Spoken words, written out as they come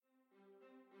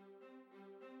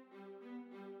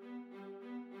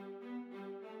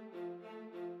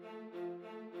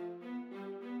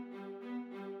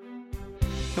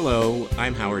Hello,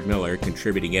 I'm Howard Miller,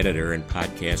 contributing editor and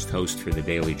podcast host for the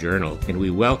Daily Journal, and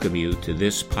we welcome you to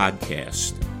this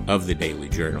podcast of the Daily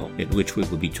Journal, in which we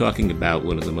will be talking about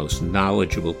one of the most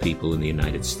knowledgeable people in the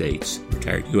United States,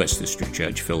 retired U.S. District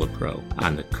Judge Philip Roe,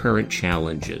 on the current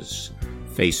challenges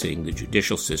facing the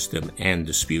judicial system and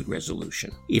dispute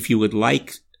resolution. If you would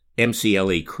like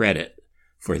MCLE credit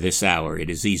for this hour, it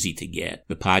is easy to get.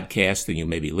 The podcast, and you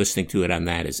may be listening to it on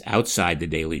that, is outside the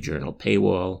Daily Journal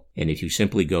paywall. And if you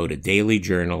simply go to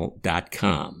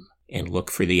dailyjournal.com and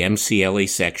look for the MCLE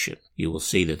section, you will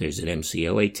see that there's an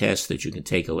MCLE test that you can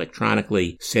take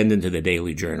electronically, send into the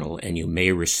Daily Journal, and you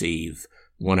may receive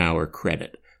 1 hour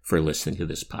credit for listening to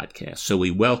this podcast. So we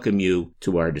welcome you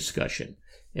to our discussion.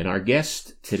 And our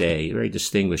guest today, a very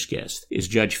distinguished guest, is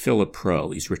Judge Philip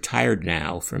Roe. He's retired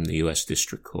now from the U.S.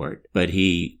 District Court, but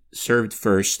he served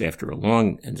first, after a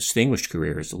long and distinguished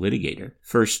career as a litigator,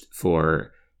 first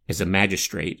as a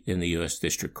magistrate in the U.S.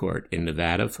 District Court in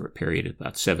Nevada for a period of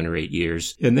about 7 or 8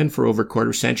 years, and then for over a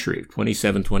quarter century,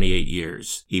 27, 28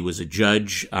 years. He was a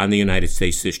judge on the United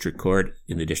States District Court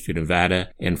in the District of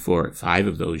Nevada, and for 5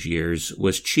 of those years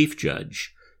was chief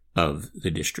judge of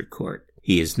the District Court.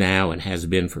 He is now, and has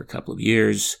been for a couple of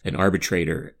years, an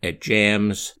arbitrator at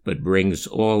JAMS, but brings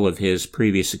all of his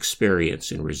previous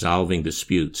experience in resolving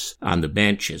disputes on the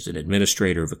bench as an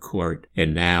administrator of a court,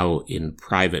 and now in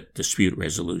private dispute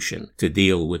resolution to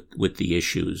deal with the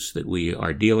issues that we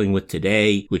are dealing with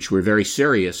today, which were very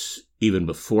serious even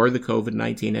before the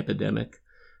COVID-19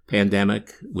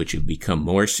 pandemic, which have become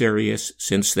more serious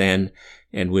since then,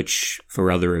 and which for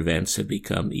other events have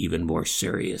become even more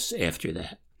serious after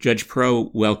that. Judge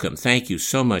Roe, welcome. Thank you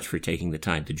so much for taking the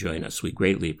time to join us. We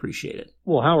greatly appreciate it.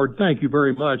 Well, Howard, thank you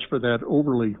very much for that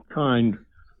overly kind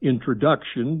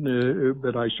introduction,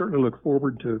 but I certainly look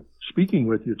forward to speaking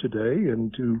with you today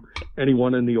and to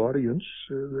anyone in the audience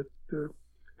that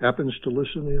happens to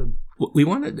listen in.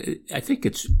 I think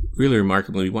it's really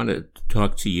remarkable. We want to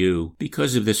talk to you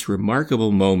because of this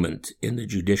remarkable moment in the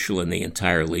judicial and the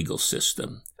entire legal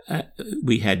system.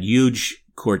 We had huge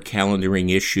court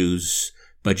calendaring issues,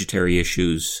 budgetary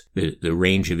issues, the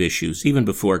range of issues, even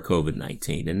before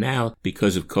COVID-19. And now,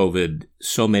 because of COVID,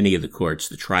 so many of the courts,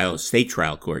 state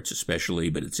trial courts especially,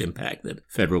 but it's impacted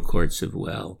federal courts as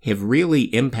well, have really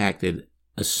impacted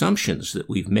assumptions that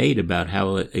we've made about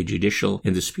how a judicial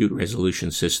and dispute resolution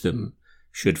system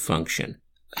should function.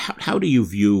 How do you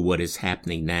view what is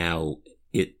happening now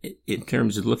in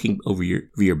terms of looking over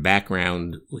your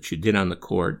background, what you did on the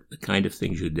court, the kind of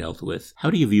things you dealt with? How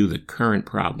do you view the current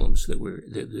problems that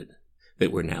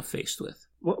we're now faced with?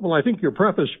 Well, I think your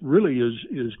preface really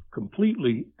is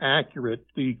completely accurate.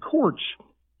 The courts,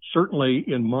 certainly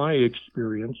in my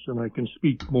experience, and I can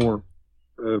speak more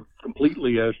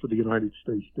completely as to the United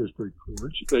States District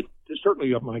Courts, but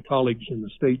certainly of my colleagues in the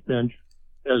state bench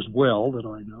as well that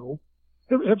I know,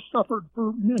 have suffered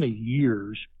for many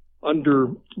years under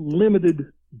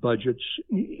limited budgets,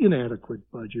 inadequate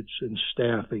budgets, and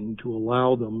staffing to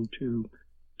allow them to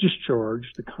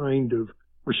discharge the kind of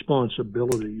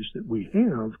responsibilities that we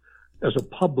have as a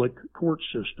public court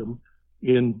system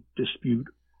in dispute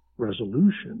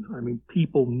resolution. I mean,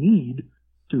 people need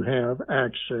to have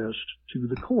access to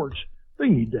the courts. They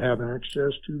need to have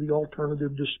access to the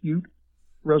alternative dispute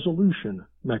resolution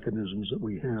mechanisms that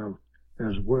we have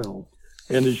as well.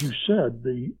 And as you said,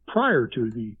 prior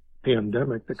to the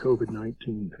pandemic, the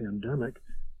COVID-19 pandemic,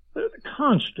 the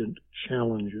constant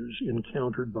challenges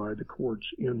encountered by the courts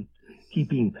in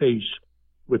keeping pace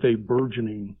with a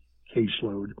burgeoning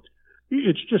caseload.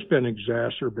 It's just been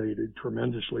exacerbated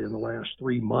tremendously in the last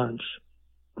 3 months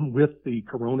with the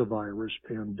coronavirus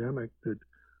pandemic that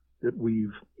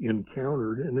we've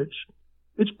encountered. And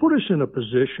it's put us in a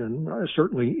position,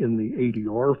 certainly in the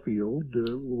ADR field,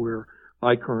 where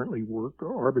I currently work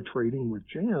arbitrating with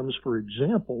JAMS, for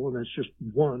example, and that's just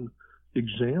one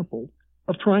example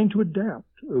of trying to adapt,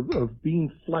 of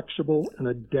being flexible and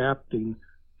adapting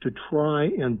to try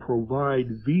and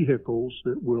provide vehicles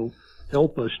that will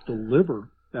help us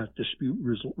deliver that dispute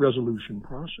resolution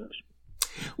process.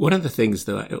 One of the things,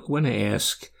 though, I want to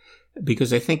ask,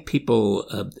 because I think people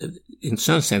in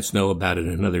some sense know about it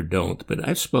and others don't, but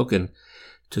I've spoken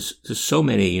to so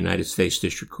many United States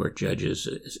District Court judges,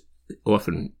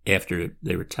 often after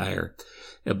they retire,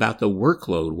 about the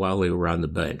workload while they were on the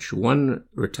bench. One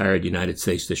retired United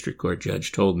States District Court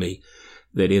judge told me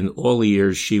that in all the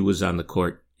years she was on the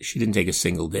court, she didn't take a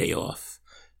single day off,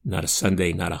 not a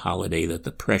Sunday, not a holiday, that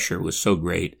the pressure was so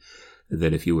great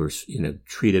that if you were,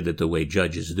 treated it the way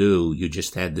judges do, you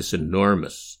just had this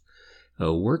enormous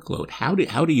workload. How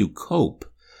do you cope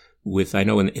with, I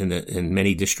know in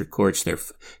many district courts,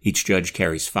 each judge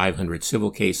carries 500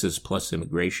 civil cases plus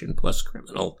immigration plus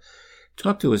criminal.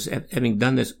 Talk to us, having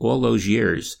done this all those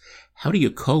years, how do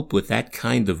you cope with that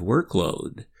kind of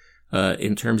workload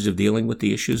in terms of dealing with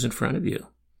the issues in front of you?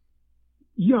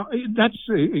 Yeah, that's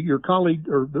your colleague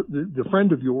or the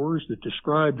friend of yours that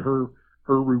described her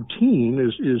routine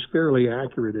is fairly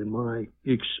accurate in my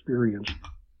experience.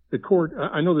 The court,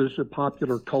 I know there's a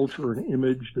popular culture and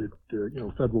image that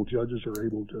federal judges are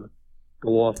able to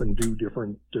go off and do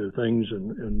different things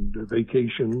and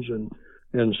vacations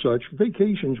and such.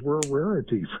 Vacations were a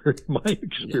rarity for my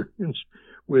experience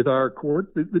with our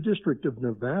court. The District of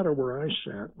Nevada, where I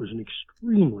sat, was an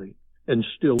extremely, and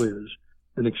still is,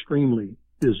 an extremely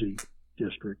busy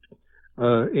district.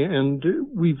 And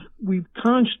we've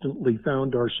constantly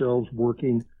found ourselves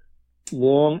working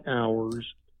long hours,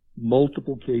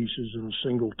 multiple cases in a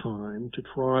single time to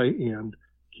try and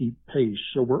keep pace.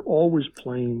 So we're always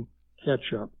playing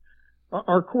catch up.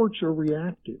 Our courts are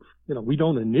reactive. We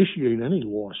don't initiate any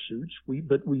lawsuits,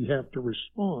 but we have to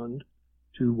respond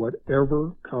to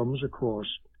whatever comes across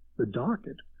the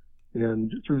docket.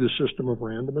 And through the system of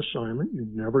random assignment, you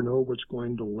never know what's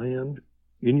going to land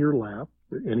in your lap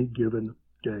any given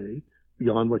day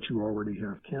beyond what you already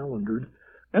have calendared.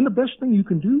 And the best thing you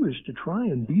can do is to try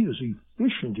and be as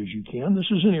efficient as you can. This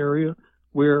is an area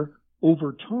where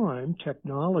over time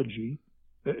technology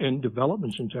and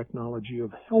developments in technology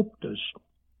have helped us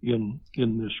in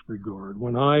this regard.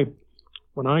 When I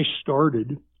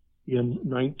started in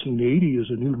 1980 as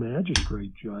a new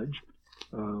magistrate judge,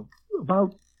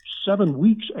 about 7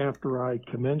 weeks after I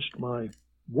commenced my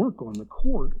work on the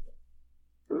court,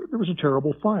 there was a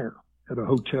terrible fire at a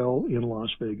hotel in Las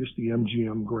Vegas, the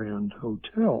MGM Grand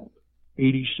Hotel.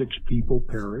 86 people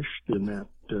perished in that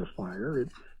fire.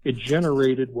 It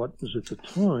generated what was at the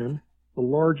time the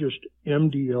largest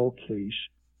MDL case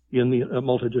in the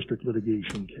multi-district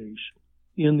litigation case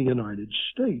in the United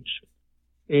States.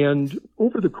 And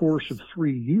over the course of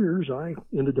 3 years, I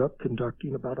ended up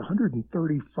conducting about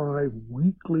 135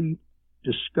 weekly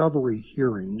discovery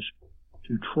hearings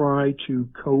to try to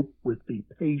cope with the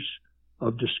pace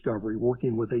of discovery,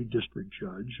 working with a district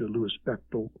judge, Louis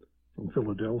Bechtel from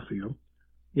Philadelphia,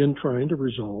 in trying to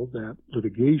resolve that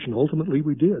litigation. Ultimately,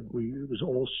 we did. It was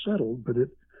all settled, but it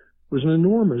was an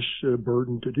enormous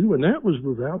burden to do, and that was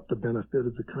without the benefit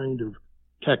of the kind of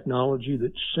technology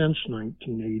that since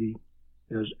 1980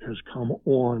 has come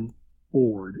on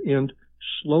board. And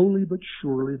slowly but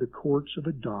surely, the courts have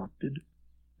adopted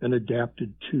and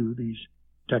adapted to these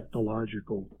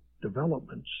technological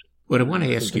developments. What I want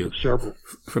to ask you,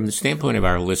 from the standpoint of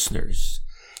our listeners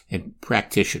and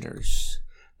practitioners,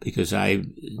 because I,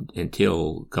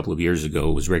 until a couple of years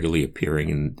ago, was regularly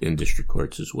appearing in district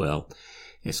courts as well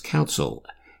as counsel.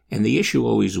 And the issue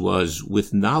always was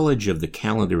with knowledge of the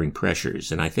calendaring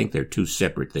pressures, and I think there are two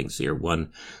separate things here.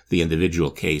 One, the individual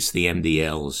case, the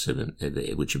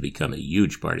MDLs, which have become a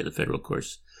huge part of the federal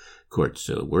court's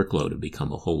workload, have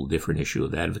become a whole different issue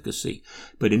of advocacy.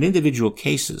 But in individual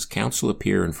cases, counsel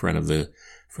appear in front of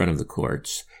the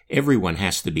courts. Everyone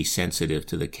has to be sensitive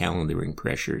to the calendaring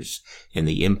pressures and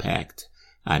the impact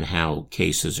on how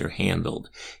cases are handled.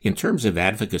 In terms of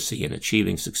advocacy and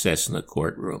achieving success in the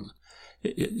courtroom,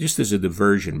 just as a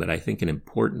diversion, but I think an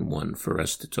important one for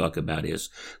us to talk about is,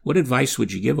 what advice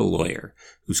would you give a lawyer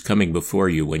who's coming before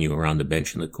you when you were on the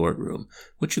bench in the courtroom?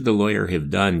 What should the lawyer have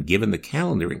done, given the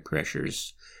calendaring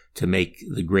pressures, to make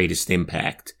the greatest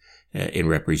impact in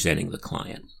representing the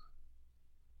client?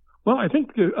 Well, I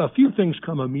think a few things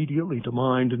come immediately to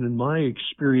mind, and in my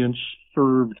experience,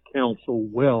 served counsel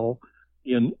well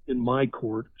in my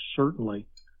court, certainly.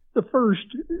 The first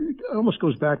almost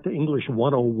goes back to English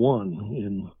 101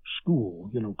 in school.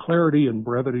 Clarity and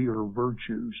brevity are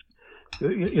virtues.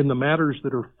 In the matters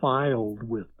that are filed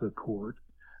with the court,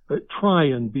 try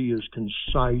and be as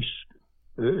concise,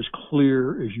 as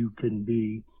clear as you can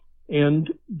be. And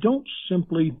don't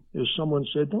simply, as someone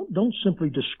said, don't simply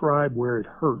describe where it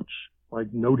hurts,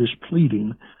 like notice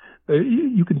pleading.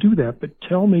 You can do that, but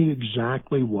tell me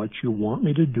exactly what you want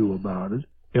me to do about it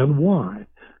and why,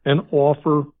 and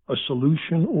offer a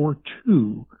solution or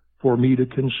two for me to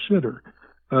consider.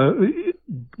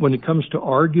 When it comes to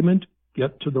argument,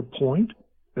 get to the point,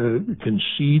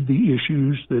 concede the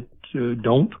issues that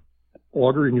don't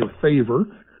augur in your favor,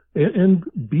 and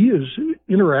be as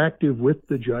interactive with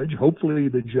the judge. Hopefully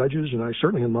the judges, and I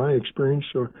certainly in my experience,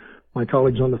 my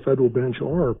colleagues on the federal bench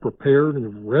are prepared and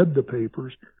have read the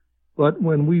papers. But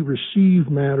when we receive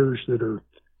matters that are,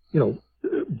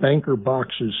 banker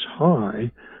boxes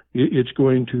high, it's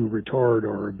going to retard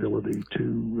our ability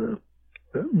to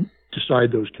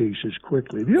decide those cases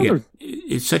quickly. The other,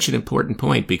 it's such an important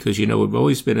point because, we've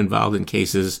always been involved in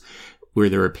cases where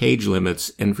there are page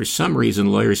limits, and for some reason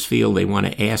lawyers feel they want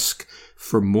to ask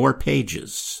for more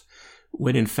pages,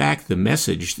 when in fact the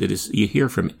message that is you hear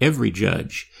from every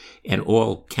judge and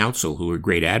all counsel who are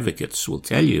great advocates will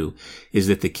tell you is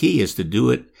that the key is to do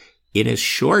it in as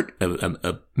short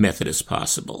a method as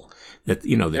possible. That,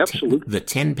 the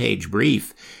 10-page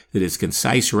brief that is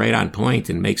concise, right on point,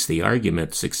 and makes the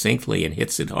argument succinctly and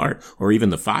hits it hard, or even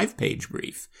the 5-page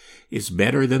brief, is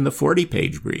better than the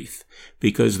 40-page brief.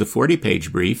 Because the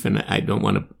 40-page brief, and I don't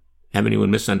want to have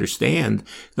anyone misunderstand,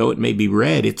 though it may be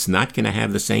read, it's not going to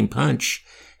have the same punch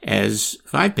as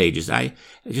 5 pages.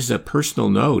 Just a personal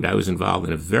note, I was involved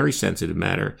in a very sensitive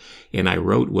matter, and I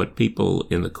wrote what people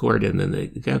in the court and then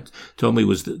they told me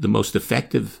was the most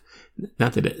effective.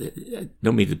 Not that I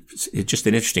don't mean to, it's just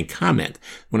an interesting comment.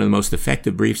 One of the most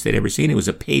effective briefs they'd ever seen. It was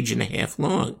a page and a half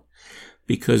long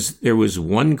because there was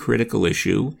one critical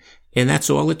issue and that's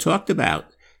all it talked about.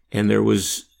 And there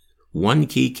was one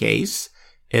key case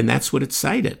and that's what it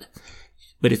cited.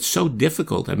 But it's so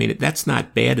difficult. I mean, that's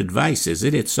not bad advice, is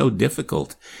it? It's so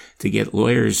difficult to get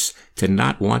lawyers to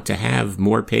not want to have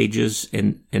more pages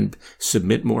and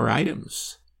submit more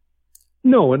items.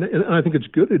 No, and I think it's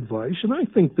good advice, and I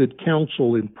think that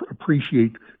counsel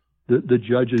appreciate the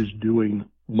judges doing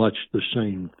much the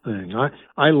same thing.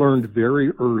 I learned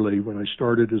very early when I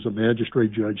started as a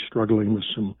magistrate judge struggling with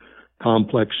some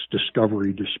complex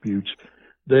discovery disputes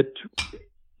that,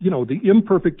 the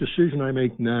imperfect decision I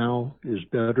make now is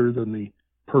better than the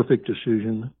perfect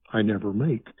decision I never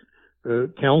make.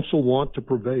 Counsel want to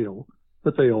prevail,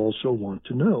 but they also want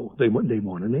to know. They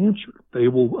want an answer. They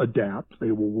will adapt.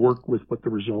 They will work with what the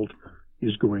result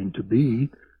is going to be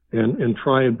and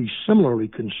try and be similarly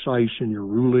concise in your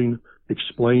ruling,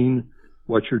 explain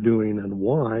what you're doing and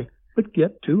why, but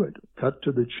get to it, cut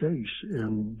to the chase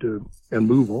and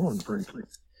move on, frankly.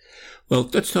 Well,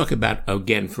 let's talk about,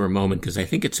 again, for a moment, because I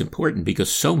think it's important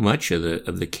because so much of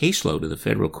the caseload of the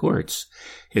federal courts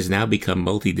has now become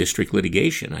multi-district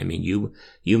litigation. I mean,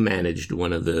 you managed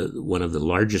one of the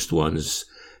largest ones,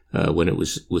 when it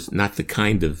was not the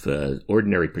kind of,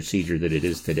 ordinary procedure that it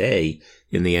is today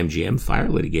in the MGM fire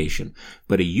litigation,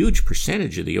 but a huge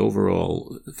percentage of the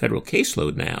overall federal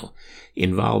caseload now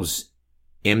involves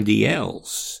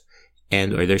MDLs.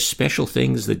 And are there special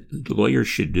things that lawyers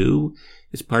should do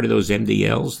as part of those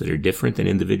MDLs that are different than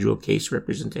individual case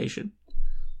representation?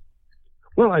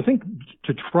 Well, I think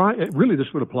really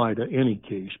this would apply to any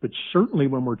case, but certainly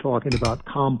when we're talking about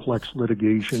complex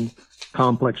litigation,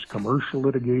 complex commercial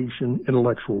litigation,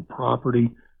 intellectual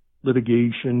property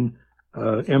litigation,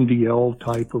 MDL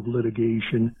type of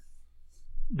litigation,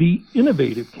 the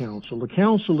innovative counsel, the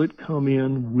counsel that come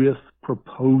in with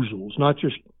proposals, not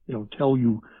just, tell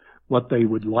you what they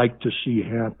would like to see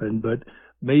happen, but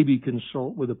maybe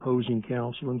consult with opposing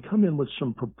counsel and come in with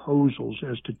some proposals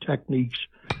as to techniques,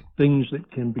 things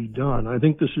that can be done. I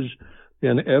think this has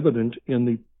been evident in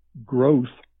the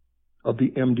growth of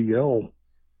the MDL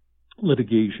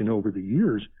litigation over the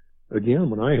years. Again,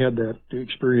 when I had that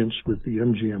experience with the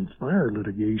MGM fire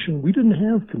litigation, we didn't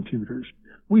have computers.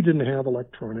 We didn't have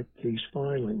electronic case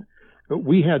filing. But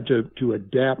we had to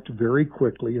adapt very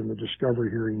quickly in the discovery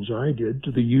hearings I did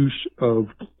to the use of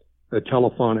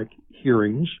telephonic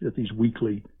hearings at these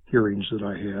weekly hearings that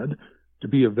I had, to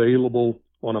be available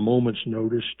on a moment's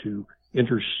notice to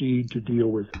intercede, to deal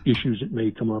with issues that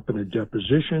may come up in a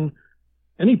deposition,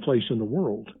 any place in the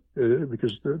world,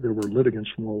 because there were litigants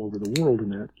from all over the world in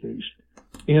that case.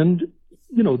 And,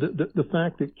 the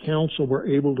fact that counsel were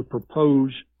able to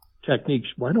propose techniques,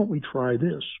 why don't we try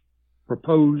this?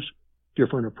 Propose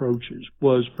different approaches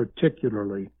was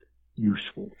particularly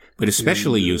useful. But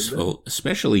especially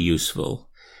useful,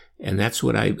 and that's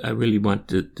what I really want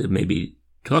to maybe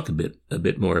talk a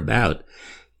bit more about,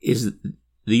 is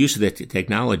the use of that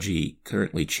technology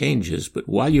currently changes, but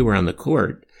while you were on the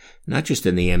court, not just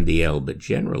in the MDL, but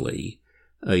generally,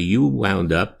 you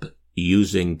wound up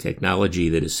using technology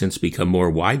that has since become more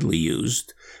widely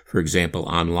used, for example,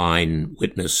 online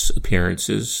witness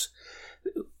appearances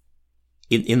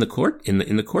in the court,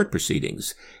 in the court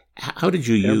proceedings. How did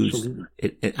you use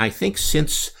it? I think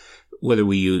since, whether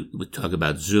we talk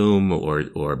about Zoom or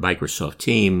Microsoft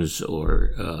Teams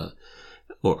or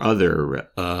other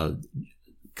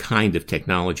kind of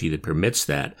technology that permits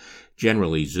that,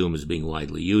 generally Zoom is being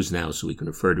widely used now, so we can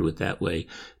refer to it that way.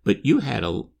 But you had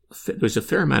there's a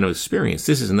fair amount of experience.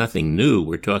 This is nothing new.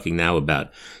 We're talking now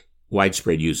about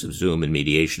widespread use of Zoom in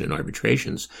mediation and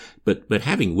arbitrations, but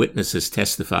having witnesses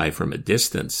testify from a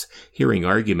distance, hearing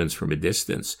arguments from a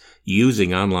distance,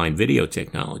 using online video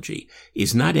technology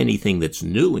is not anything that's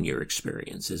new in your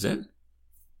experience, is it?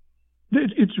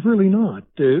 It's really not.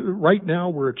 Right now,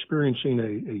 we're experiencing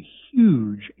a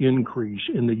huge increase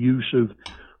in the use of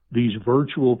these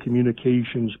virtual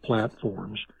communications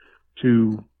platforms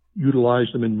to utilize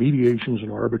them in mediations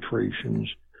and arbitrations,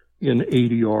 in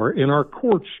ADR, and our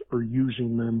courts are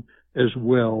using them as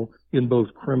well in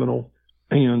both criminal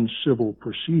and civil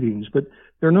proceedings. But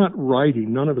they're not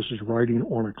writing, none of us is writing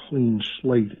on a clean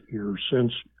slate here.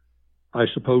 Since, I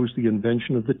suppose, the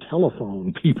invention of the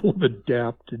telephone, people have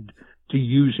adapted to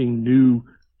using new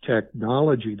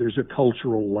technology. There's a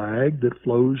cultural lag that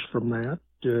flows from that,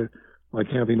 like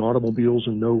having automobiles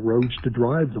and no roads to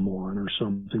drive them on or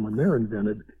something when they're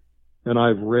invented. And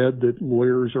I've read that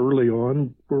lawyers early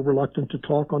on were reluctant to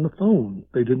talk on the phone.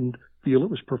 They didn't feel it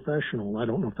was professional. I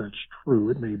don't know if that's true.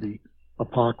 It may be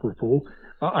apocryphal.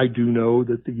 I do know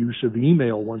that the use of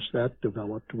email, once that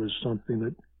developed, was something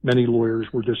that many lawyers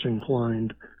were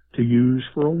disinclined to use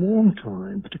for a long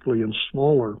time, particularly in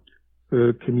smaller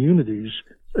communities,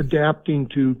 adapting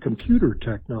to computer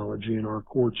technology in our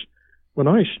courts. When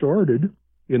I started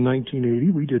in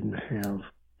 1980, we didn't have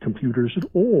computers at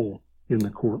all in the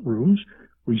courtrooms.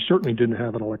 We certainly didn't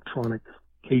have an electronic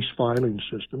case filing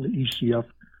system, the ECF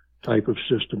type of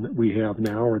system that we have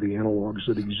now, or the analogs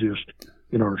that exist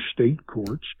in our state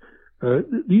courts.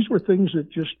 These were things that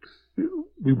just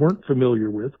we weren't familiar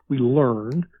with. We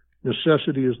learned.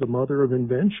 Necessity is the mother of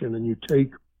invention, and you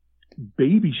take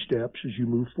baby steps as you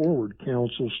move forward.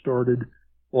 Counsel started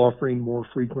offering more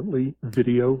frequently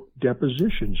video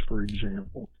depositions, for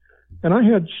example. And I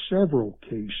had several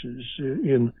cases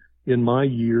in my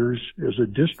years as a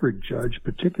district judge,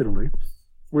 particularly,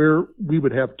 where we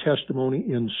would have testimony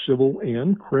in civil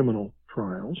and criminal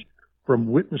trials from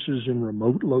witnesses in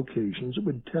remote locations that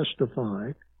would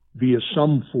testify via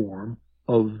some form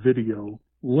of video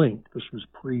link. This was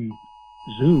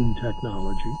pre-Zoom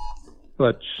technology,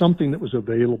 but something that was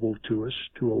available to us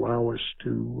to allow us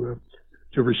to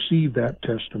receive that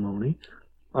testimony.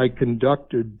 I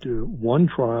conducted one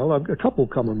trial. A couple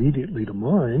come immediately to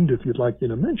mind, if you'd like me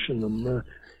to mention them.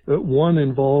 One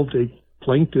involved a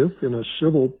plaintiff in a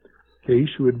civil case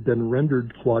who had been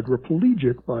rendered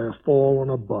quadriplegic by a fall on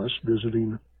a bus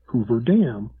visiting Hoover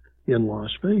Dam in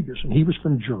Las Vegas. And he was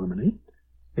from Germany,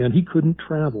 and he couldn't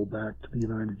travel back to the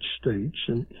United States.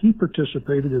 And he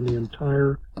participated in the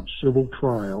entire civil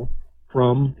trial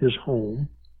from his home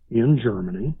in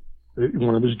Germany.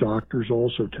 One of his doctors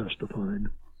also testified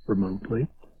remotely.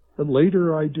 But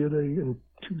later I did in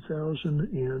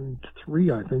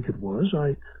 2003, I think it was,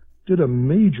 I did a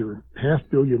major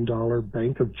 $500 million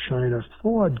Bank of China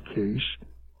fraud case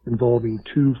involving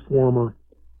two former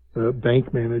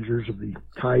bank managers of the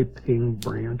Kaiping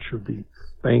branch of the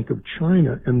Bank of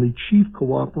China. And the chief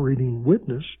cooperating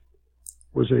witness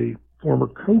was a former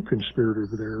co-conspirator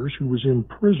of theirs who was in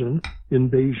prison in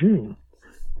Beijing.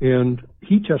 And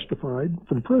he testified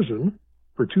from prison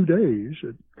for 2 days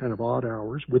at kind of odd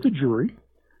hours with a jury,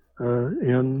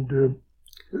 and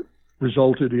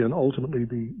resulted in ultimately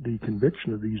the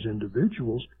conviction of these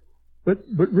individuals. But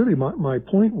really my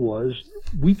point was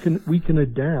we can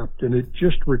adapt, and it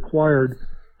just required,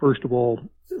 first of all,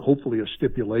 hopefully a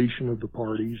stipulation of the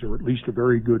parties, or at least a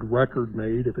very good record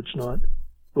made if it's not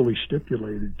fully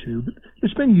stipulated to. But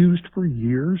it's been used for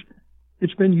years.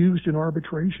 It's been used in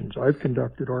arbitrations. I've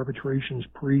conducted arbitrations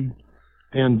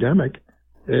pre-pandemic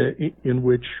in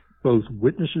which both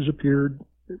witnesses appeared,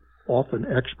 often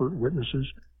expert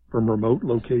witnesses from remote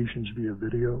locations via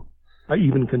video. I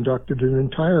even conducted an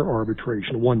entire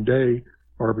arbitration, one-day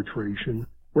arbitration,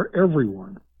 where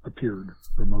everyone appeared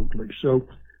remotely. So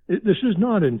this is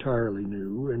not entirely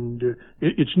new, and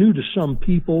it's new to some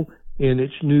people, and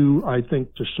it's new, I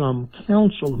think, to some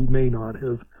counsel who may not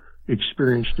have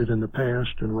experienced it in the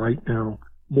past, and right now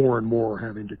more and more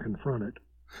having to confront it.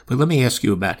 But let me ask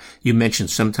you about, you mentioned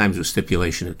sometimes with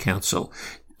stipulation of counsel.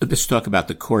 Let's talk about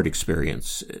the court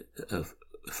experience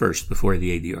first before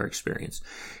the ADR experience.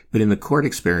 But in the court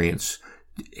experience,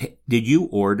 did you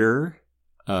order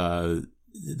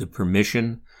the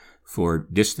permission for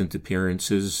distant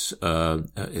appearances,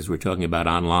 as we're talking about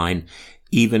online,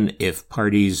 even if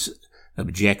parties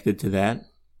objected to that?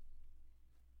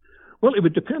 Well, it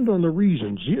would depend on the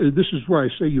reasons. This is where I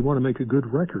say you want to make a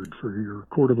good record for your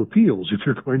court of appeals if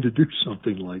you're going to do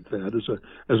something like that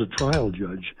as a trial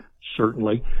judge,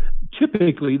 certainly.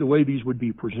 Typically, the way these would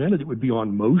be presented, it would be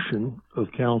on motion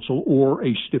of counsel or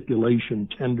a stipulation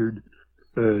tendered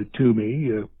to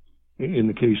me. In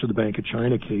the case of the Bank of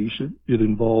China case, it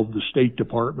involved the State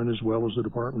Department as well as the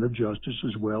Department of Justice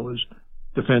as well as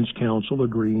defense counsel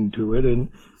agreeing to it.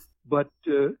 But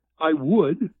I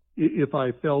would, if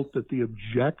I felt that the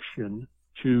objection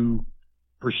to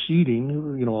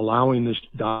proceeding, allowing this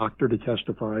doctor to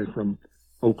testify from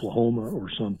Oklahoma or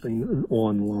something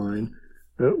online,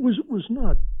 was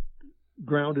not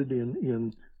grounded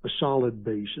in a solid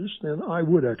basis, then I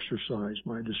would exercise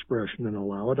my discretion and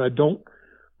allow it. I don't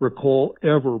recall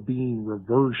ever being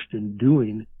reversed in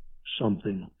doing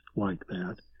something like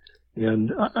that.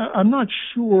 And I'm not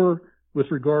sure with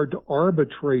regard to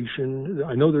arbitration.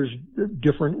 I know there's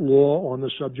different law on the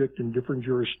subject in different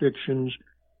jurisdictions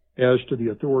as to the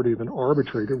authority of an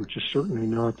arbitrator, which is certainly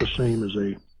not the same as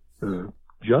a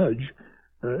judge,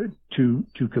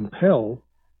 to compel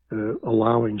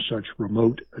allowing such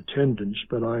remote attendance.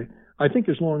 But I think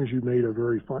as long as you made a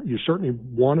you certainly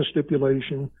want a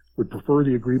stipulation, would prefer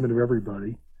the agreement of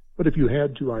everybody. But if you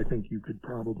had to, I think you could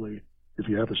probably, if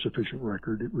you have a sufficient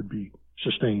record, it would be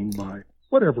sustained by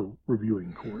whatever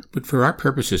reviewing court. But for our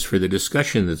purposes, for the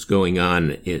discussion that's going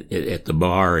on at the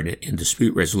bar and in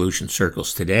dispute resolution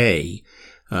circles today,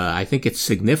 I think it's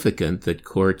significant that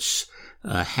courts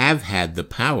have had the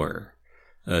power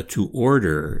to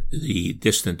order the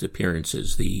distant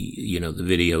appearances, the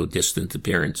video distant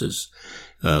appearances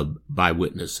by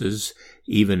witnesses,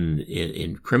 even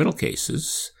in criminal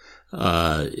cases,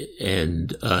 and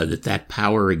that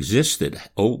power existed.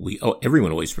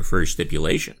 Everyone always prefers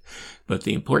stipulation, but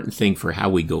the important thing for how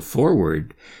we go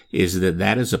forward is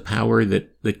that is a power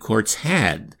that courts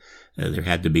had. There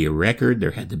had to be a record,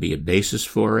 there had to be a basis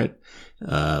for it,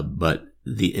 but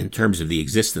in terms of the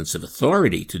existence of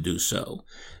authority to do so,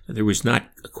 there was not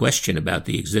a question about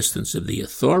the existence of the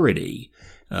authority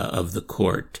of the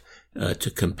court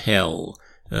to compel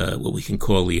what we can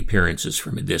call the appearances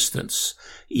from a distance,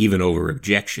 even over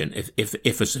objection,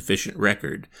 if a sufficient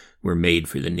record were made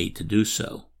for the need to do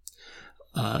so.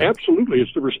 Absolutely.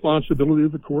 It's the responsibility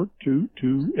of the court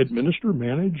to administer,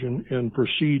 manage, and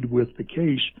proceed with the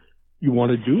case. You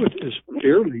want to do it as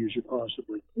fairly as you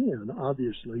possibly can.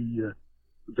 Obviously,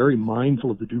 very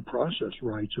mindful of the due process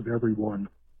rights of everyone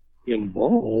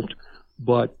involved.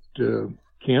 But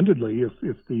candidly,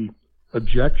 if the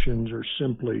objections are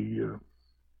simply,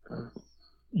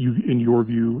 in your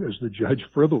view, as the judge,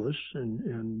 frivolous,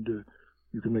 and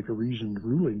you can make a reasoned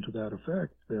ruling to that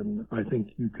effect, then I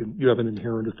think you have an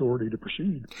inherent authority to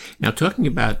proceed. Now, talking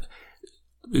about,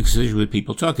 because this is what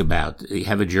people talk about, you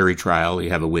have a jury trial, you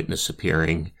have a witness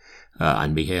appearing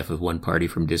on behalf of one party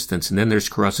from distance, and then there's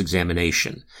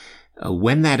cross-examination.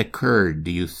 When that occurred, do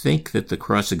you think that the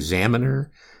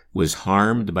cross-examiner was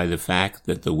harmed by the fact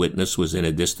that the witness was in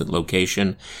a distant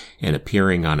location and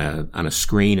appearing on a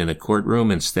screen in a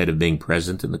courtroom instead of being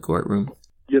present in the courtroom?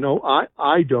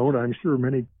 I don't. I'm sure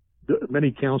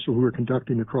many counsel who are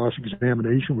conducting the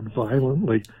cross-examination would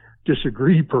violently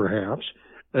disagree, perhaps.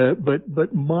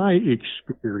 But my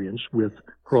experience with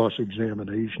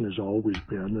cross-examination has always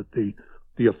been that the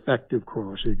effective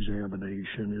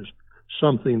cross-examination is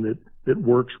something that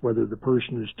works whether the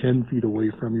person is 10 feet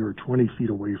away from you or 20 feet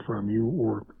away from you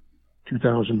or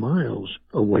 2,000 miles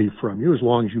away from you, as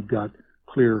long as you've got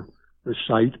clear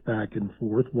sight back and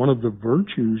forth. One of the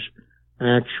virtues,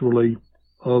 actually,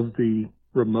 of the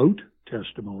remote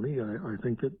testimony, I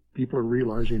think that people are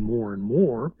realizing more and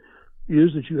more,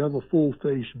 is that you have a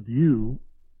full-face view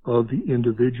of the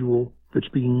individual that's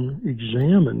being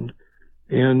examined.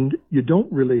 And you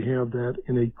don't really have that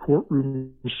in a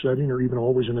courtroom setting or even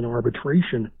always in an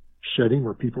arbitration setting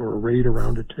where people are arrayed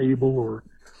around a table or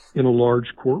in a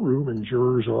large courtroom and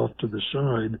jurors off to the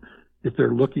side. If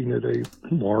they're looking at a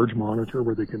large monitor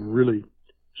where they can really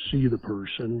see the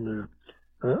person,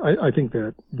 I think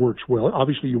that works well.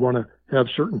 Obviously, you want to have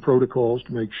certain protocols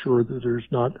to make sure that there's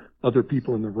not other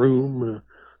people in the room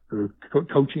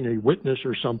coaching a witness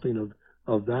or something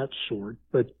of that sort.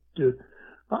 But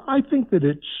I think that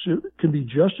it can be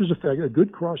just as effective. A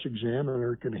good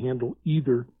cross-examiner can handle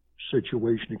either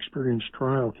situation, experienced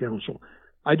trial counsel.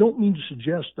 I don't mean to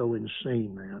suggest, though, in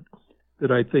saying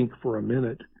that I think for a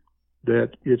minute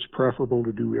that it's preferable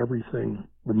to do everything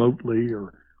remotely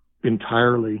or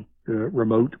entirely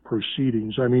remote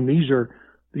proceedings. I mean, these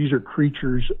are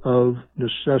creatures of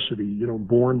necessity,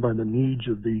 born by the needs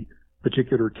of the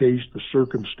particular case, the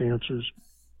circumstances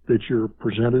that you're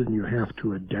presented, and you have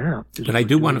to adapt. But I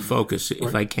do want to focus,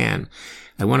 if I can,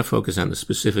 I want to focus on the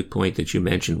specific point that you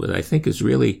mentioned, what I think is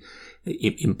really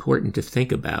important to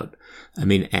think about. I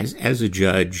mean, as a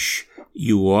judge,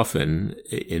 you often,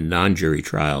 in non-jury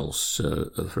trials,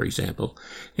 for example,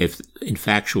 if in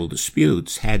factual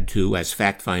disputes, had to, as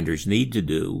fact finders need to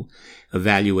do,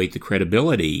 evaluate the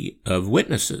credibility of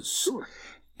witnesses. Sure.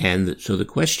 And so the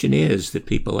question is that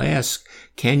people ask,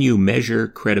 can you measure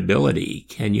credibility?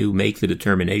 Can you make the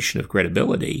determination of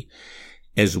credibility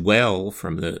as well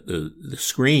from the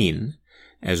screen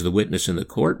as the witness in the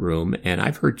courtroom? And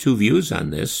I've heard two views on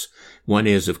this. One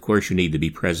is, of course, you need to be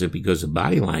present because of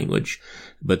body language.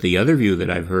 But the other view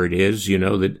that I've heard is,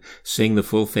 that seeing the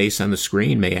full face on the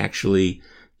screen may actually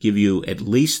give you at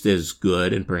least as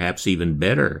good and perhaps even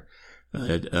better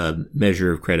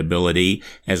measure of credibility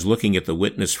as looking at the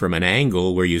witness from an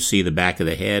angle where you see the back of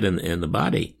the head and the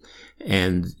body.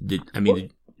 And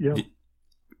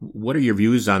what are your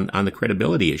views on the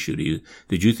credibility issue?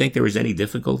 Did you think there was any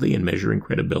difficulty in measuring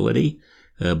credibility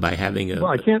by having a?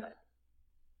 Well,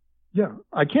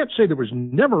 I can't say there was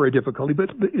never a difficulty, but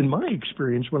in my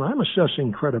experience, when I'm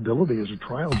assessing credibility as a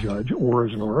trial judge or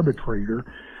as an arbitrator,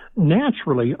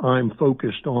 naturally I'm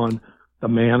focused on the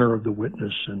manner of the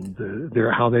witness and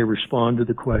how they respond to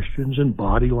the questions and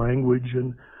body language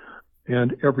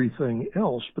and everything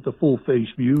else. But the full face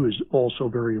view is also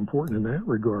very important in that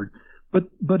regard.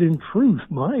 But in truth,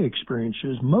 my experience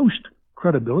is most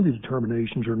credibility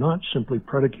determinations are not simply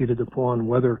predicated upon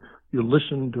whether you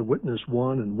listened to witness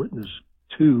 1 and witness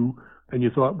 2 and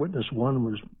you thought witness 1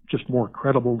 was just more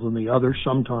credible than the other.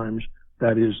 Sometimes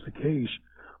that is the case.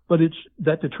 But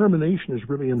that determination is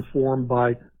really informed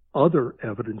by other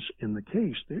evidence in the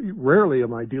case. Rarely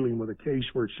am I dealing with a case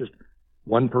where it's just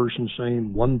one person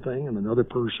saying one thing and another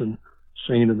person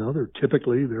saying another.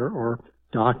 Typically, there are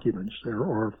documents, there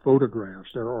are photographs,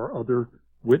 there are other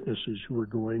witnesses who are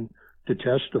going to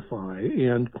testify,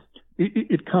 and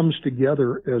it comes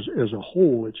together as a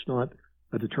whole. It's not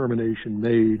a determination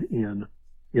made in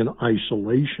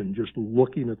isolation, just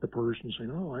looking at the person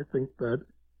saying, oh, I think that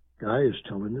guy is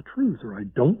telling the truth, or I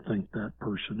don't think that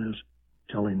person is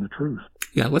telling the truth.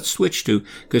 Yeah, let's switch to,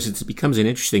 because it becomes an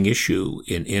interesting issue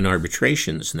in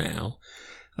arbitrations now,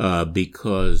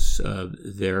 because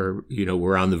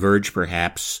we're on the verge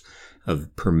perhaps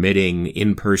of permitting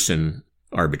in-person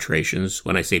arbitrations.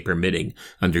 When I say permitting,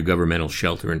 under governmental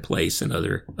shelter in place and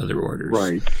other orders,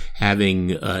 right?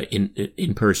 Having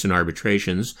in-person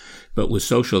arbitrations, but with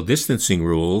social distancing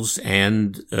rules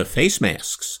and face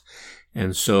masks.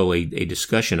 And so a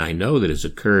discussion I know that has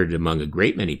occurred among a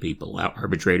great many people,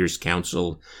 arbitrators,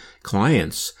 counsel,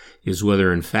 clients, is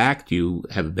whether in fact you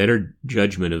have a better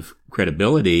judgment of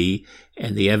credibility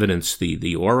and the evidence,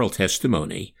 the oral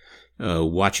testimony,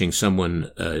 watching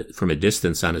someone from a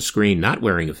distance on a screen not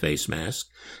wearing a face mask,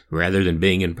 rather than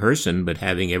being in person, but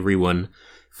having everyone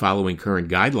following current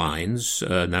guidelines,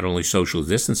 not only social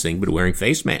distancing, but wearing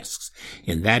face masks.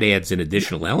 And that adds an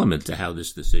additional element to how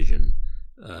this decision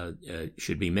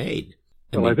should be made.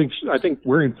 Well, I think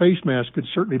wearing face masks could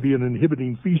certainly be an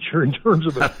inhibiting feature in terms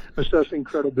of assessing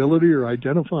credibility or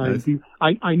identifying people.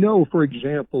 I know, for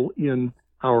example, in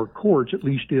our courts, at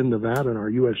least in Nevada, in our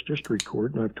U.S. District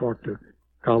Court, and I've talked to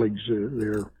colleagues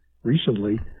there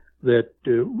recently, that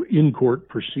in court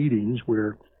proceedings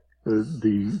where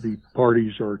the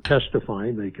parties are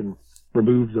testifying, they can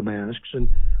remove the masks,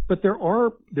 but there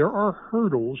are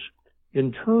hurdles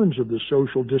in terms of the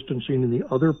social distancing and the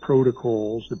other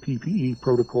protocols, the PPE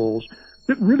protocols,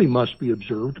 that really must be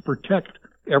observed to protect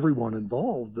everyone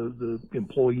involved, the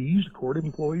employees, the court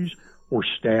employees, or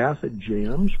staff at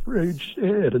JAMS,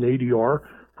 at an ADR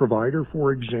provider,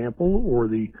 for example, or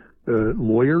the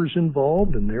lawyers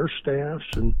involved and their staffs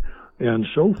and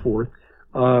so forth.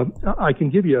 I can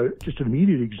give you just an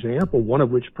immediate example, one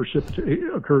of which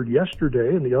occurred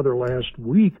yesterday and the other last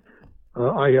week.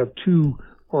 I have two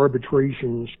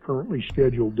arbitrations currently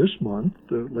scheduled this month,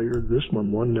 later this month,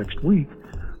 one next week.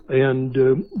 And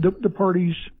the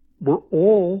parties were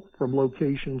all from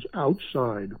locations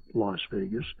outside Las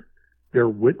Vegas. Their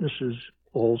witnesses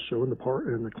also, and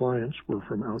the clients were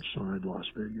from outside Las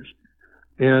Vegas.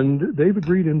 And they've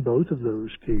agreed in both of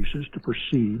those cases to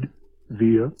proceed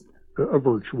via a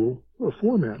virtual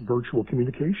format, virtual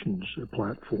communications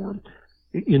platform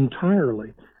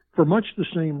entirely, for much the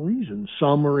same reason.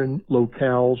 Some are in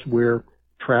locales where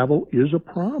travel is a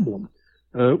problem,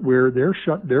 where their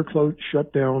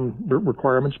shutdown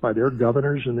requirements by their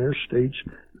governors and their states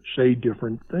say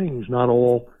different things. Not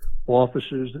all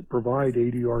offices that provide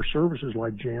ADR services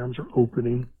like JAMS are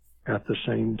opening at the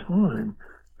same time.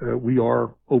 We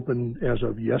are open as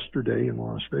of yesterday in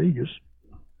Las Vegas,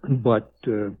 but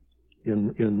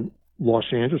in Los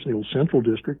Angeles, the old Central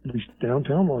District, at least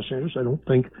downtown Los Angeles, I don't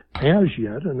think has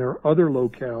yet. And there are other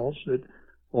locales that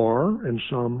are, and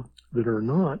some that are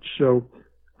not. So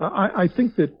I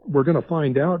think that we're going to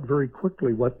find out very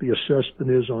quickly what the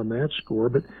assessment is on that score,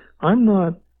 but I'm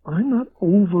not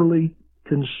overly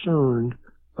concerned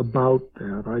about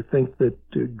that. I think that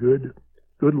good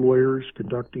lawyers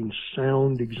conducting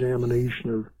sound examination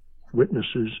of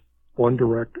witnesses on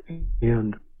direct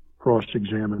and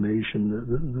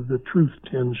cross-examination, the truth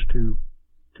tends to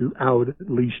out, at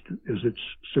least as it's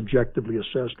subjectively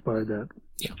assessed by that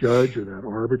judge or that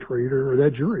arbitrator or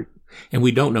that jury. And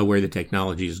we don't know where the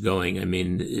technology is going. I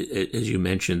mean, as you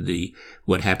mentioned,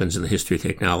 what happens in the history of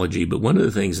technology, but one of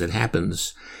the things that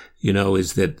happens,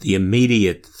 is that the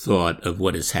immediate thought of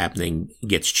what is happening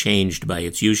gets changed by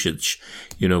its usage.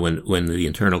 When the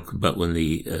internal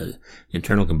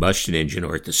combustion engine,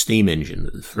 or the steam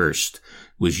engine first,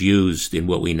 was used in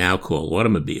what we now call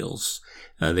automobiles,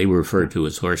 they were referred to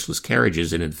as horseless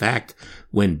carriages. And in fact,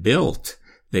 when built,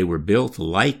 they were built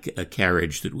like a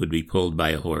carriage that would be pulled by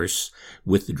a horse,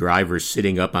 with the driver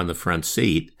sitting up on the front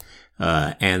seat,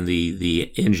 and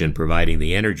the engine providing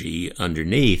the energy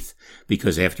underneath,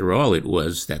 because after all, that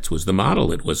was the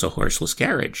model. It was a horseless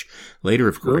carriage. Later,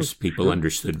 of course, people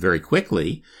understood very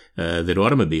quickly that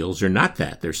automobiles are not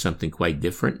that. They're something quite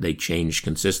different. They change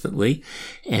consistently.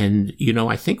 And,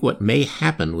 I think what may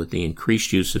happen with the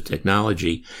increased use of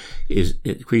technology is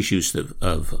increased use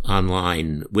of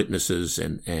online witnesses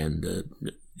and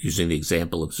using the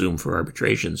example of Zoom for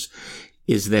arbitrations,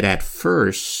 is that at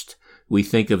first we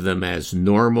think of them as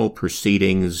normal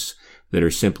proceedings that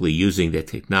are simply using the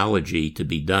technology to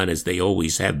be done as they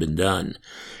always have been done.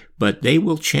 But they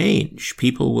will change.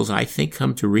 People will, I think,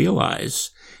 come to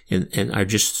realize, and are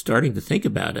just starting to think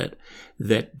about it,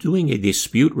 that doing a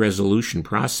dispute resolution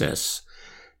process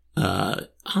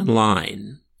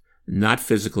online, not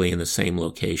physically in the same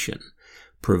location,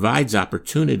 provides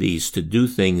opportunities to do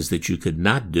things that you could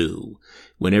not do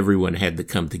when everyone had to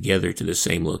come together to the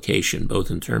same location, both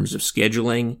in terms of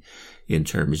scheduling, in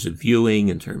terms of viewing,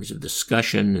 in terms of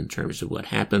discussion, in terms of what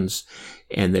happens,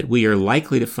 and that we are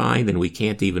likely to find, and we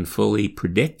can't even fully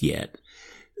predict yet,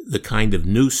 the kind of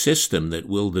new system that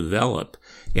will develop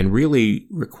and really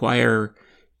require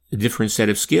a different set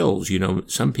of skills.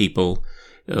 Some people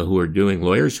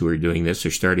lawyers who are doing this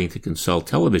are starting to consult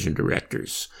television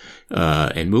directors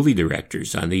and movie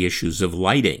directors on the issues of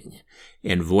lighting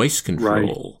and voice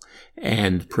control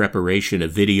and preparation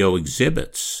of video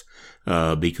exhibits.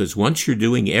 Because once you're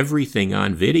doing everything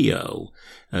on video,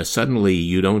 suddenly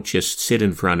you don't just sit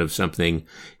in front of something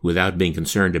without being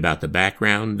concerned about the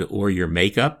background or your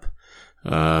makeup,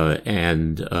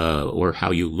 or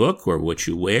how you look, or what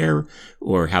you wear,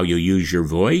 or how you use your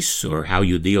voice, or how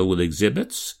you deal with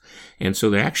exhibits. And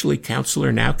so they're actually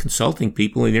counselor now consulting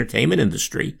people in the entertainment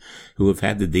industry who have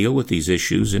had to deal with these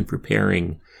issues in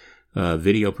preparing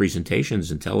video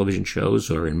presentations in television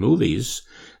shows or in movies,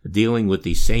 dealing with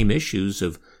these same issues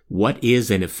of what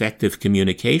is an effective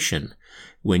communication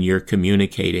when you're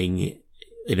communicating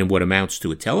in what amounts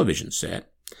to a television set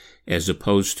as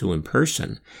opposed to in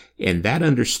person. And that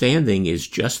understanding is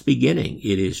just beginning.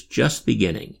 It is just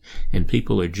beginning. And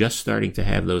people are just starting to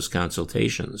have those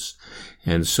consultations.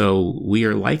 And so we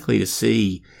are likely to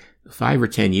see 5 or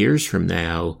 10 years from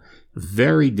now a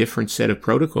very different set of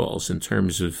protocols in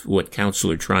terms of what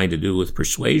counsel are trying to do with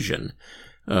persuasion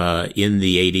in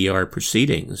the ADR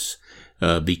proceedings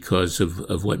because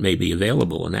of what may be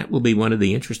available. And that will be one of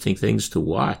the interesting things to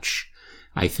watch,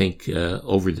 I think,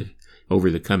 over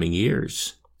the coming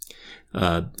years.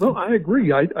 Well, I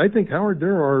agree. I think, Howard,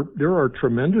 there are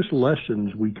tremendous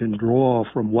lessons we can draw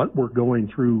from what we're going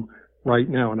through right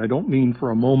now. And I don't mean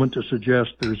for a moment to suggest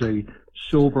there's a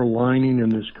silver lining in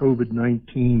this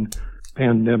COVID-19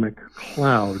 pandemic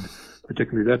cloud.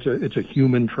 Particularly, it's a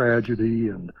human tragedy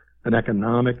and an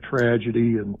economic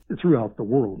tragedy, and throughout the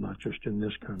world, not just in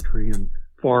this country, and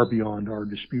far beyond our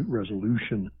dispute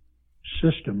resolution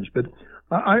systems. But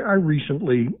I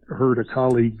recently heard a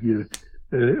colleague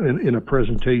in a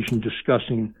presentation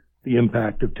discussing the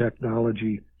impact of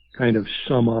technology kind of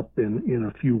sum up in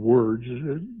a few words.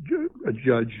 A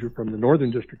judge from the Northern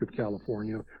District of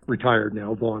California, retired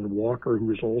now, Vaughn Walker,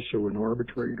 who is also an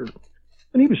arbitrator.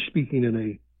 And he was speaking in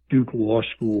a Duke Law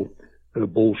School,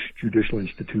 Bolsh Judicial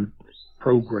Institute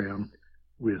program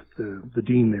with the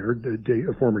dean there,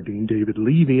 former dean David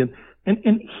Levy. And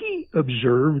he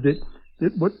observed that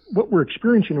what we're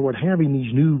experiencing and what having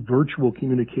these new virtual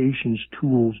communications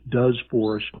tools does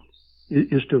for us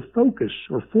is to focus,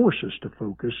 or force us to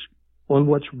focus, on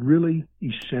what's really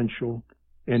essential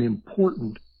and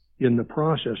important in the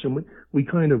process. And we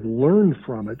kind of learn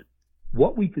from it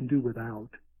what we can do without,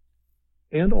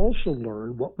 and also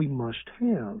learn what we must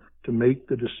have to make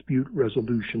the dispute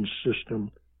resolution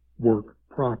system work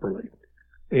properly.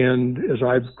 And as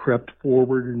I've crept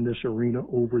forward in this arena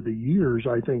over the years,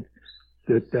 I think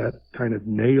that kind of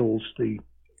nails the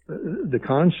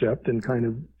concept and kind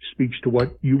of speaks to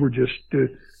what you were just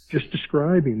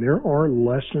describing. There are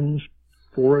lessons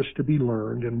for us to be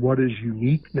learned, and what is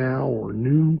unique now or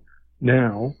new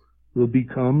now will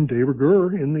become de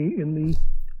rigueur in the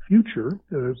future.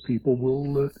 People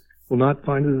will not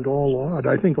find it at all odd.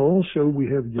 I think also we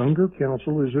have younger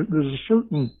counsel. There's a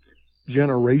certain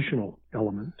generational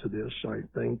element to this, I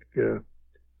think,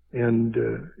 and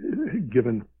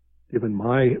given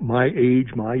my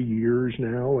age, my years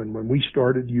now, and when we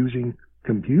started using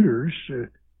computers,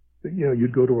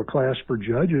 you'd go to a class for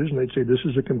judges and they'd say, "This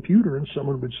is a computer," and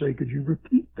someone would say, "Could you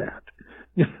repeat that?"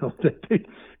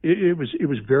 It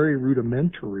was very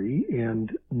rudimentary,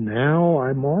 and now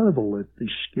I marvel at the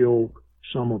skill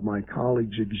some of my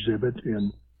colleagues exhibit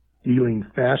in dealing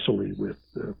facilely with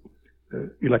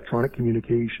electronic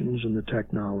communications and the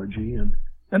technology, and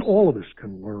all of us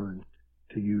can learn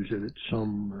to use it at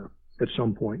some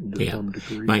point and to some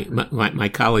degree. My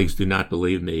colleagues do not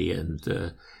believe me,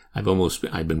 and I've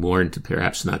been warned to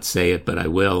perhaps not say it, but I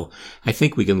will. I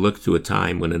think we can look to a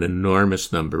time when an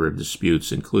enormous number of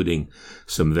disputes, including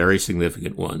some very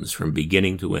significant ones from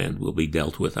beginning to end, will be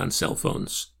dealt with on cell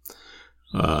phones.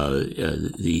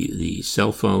 The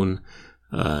cell phone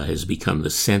has become the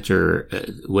center.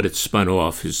 What it's spun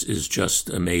off is just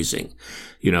amazing.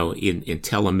 In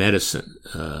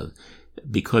telemedicine,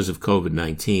 because of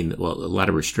COVID-19, a lot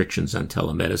of restrictions on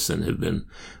telemedicine have been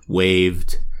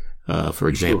waived. For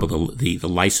example, sure. the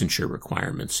licensure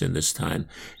requirements in this time.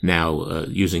 Now,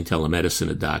 using telemedicine,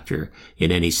 a doctor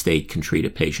in any state can treat a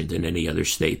patient in any other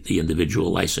state. The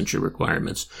individual licensure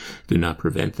requirements do not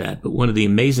prevent that. But one of the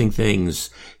amazing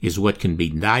things is what can be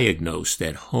diagnosed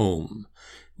at home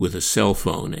with a cell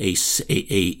phone, a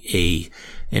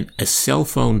cell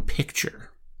phone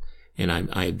picture. And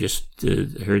I just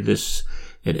heard this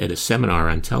at a seminar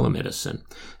on telemedicine.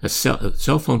 A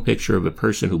cell phone picture of a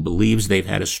person who believes they've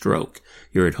had a stroke.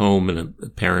 You're at home and a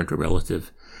parent or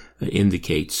relative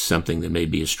indicates something that may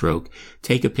be a stroke.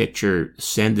 Take a picture,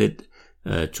 send it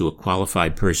to a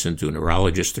qualified person, to a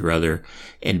neurologist or other,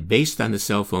 and based on the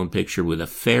cell phone picture with a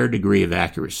fair degree of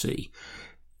accuracy,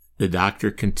 the doctor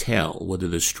can tell whether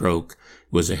the stroke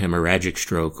was a hemorrhagic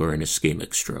stroke or an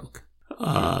ischemic stroke.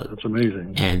 That's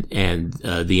amazing. And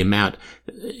the amount,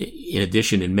 in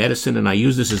addition, in medicine, and I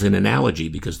use this as an analogy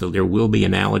because there will be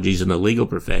analogies in the legal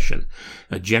profession.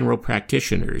 General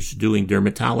practitioners doing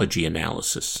dermatology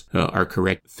analysis are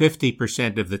correct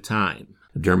 50% of the time.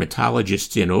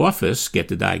 Dermatologists in office get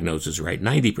the diagnosis right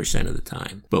 90% of the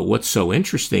time. But what's so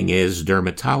interesting is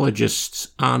dermatologists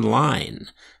online,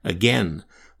 again,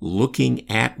 looking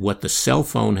at what the cell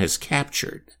phone has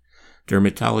captured,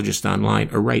 dermatologists online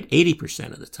are right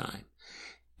 80% of the time.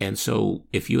 And so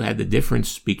if you had the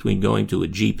difference between going to a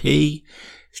GP,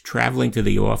 traveling to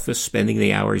the office, spending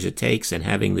the hours it takes, and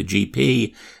having the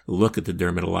GP look at the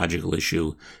dermatological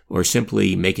issue, or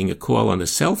simply making a call on the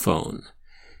cell phone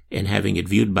and having it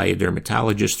viewed by a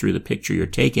dermatologist through the picture you're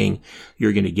taking,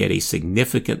 you're going to get a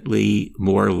significantly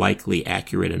more likely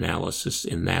accurate analysis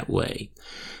in that way.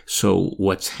 So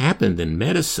what's happened in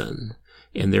medicine,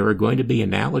 and there are going to be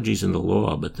analogies in the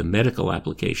law, but the medical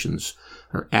applications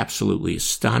are absolutely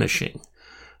astonishing.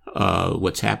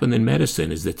 What's happened in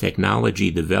medicine is the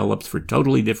technology developed for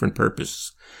totally different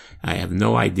purposes. I have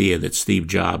no idea that Steve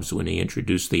Jobs, when he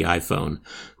introduced the iPhone,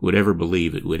 would ever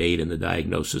believe it would aid in the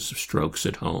diagnosis of strokes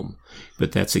at home.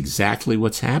 But that's exactly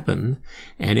what's happened,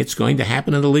 and it's going to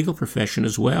happen in the legal profession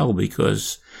as well,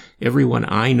 because everyone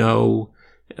I know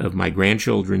of my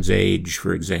grandchildren's age,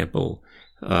 for example,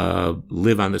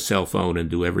 live on the cell phone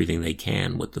and do everything they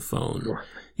can with the phone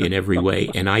in every way.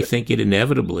 And I think it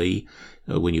inevitably,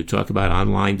 when you talk about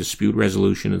online dispute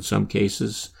resolution in some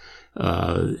cases,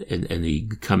 and the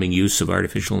coming use of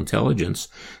artificial intelligence,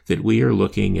 that we are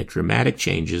looking at dramatic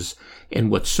changes.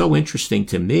 And what's so interesting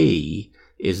to me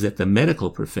is that the medical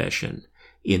profession,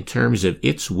 in terms of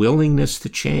its willingness to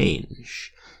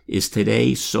change, is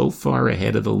today so far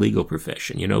ahead of the legal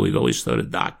profession. We've always thought of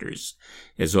doctors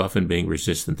as often being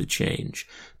resistant to change,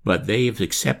 but they have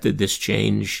accepted this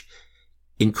change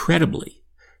incredibly.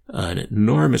 An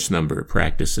enormous number of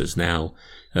practices now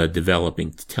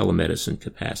developing telemedicine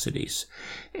capacities,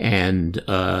 and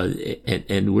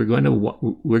we're going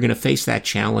to face that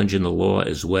challenge in the law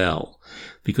as well,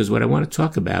 because what I want to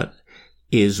talk about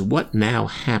is what now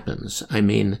happens. I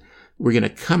mean, we're going to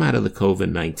come out of the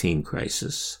COVID-19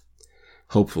 crisis,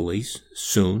 hopefully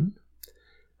soon.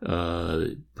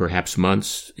 perhaps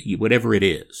months, whatever it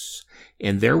is.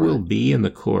 And there will be in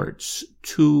the courts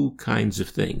two kinds of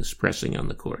things pressing on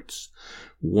the courts.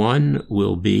 One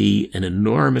will be an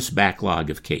enormous backlog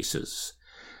of cases,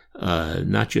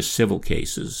 not just civil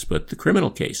cases, but the criminal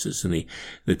cases. And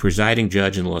the presiding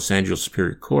judge in the Los Angeles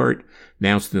Superior Court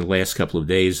announced in the last couple of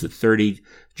days that 30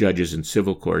 judges in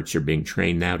civil courts are being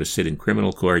trained now to sit in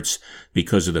criminal courts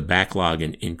because of the backlog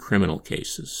in criminal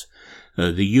cases.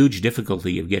 The huge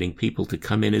difficulty of getting people to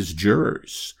come in as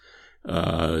jurors.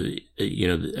 Los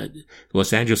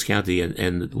Angeles County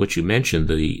and what you mentioned,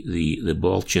 the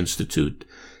Balch Institute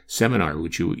seminar,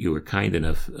 which you were kind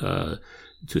enough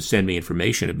to send me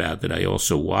information about, that I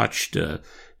also watched,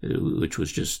 which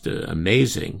was just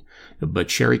amazing. But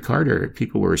Sherry Carter,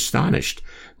 people were astonished.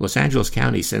 Los Angeles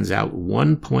County sends out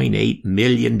 1.8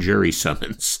 million jury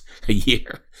summons a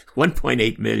year.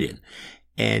 1.8 million.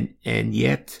 And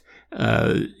yet,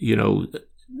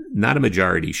 not a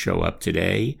majority show up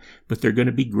today, but there's going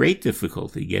to be great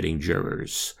difficulty getting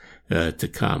jurors to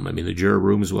come. I mean, the juror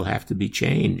rooms will have to be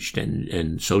changed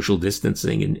and social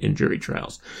distancing in jury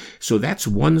trials. So that's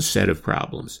one set of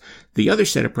problems. The other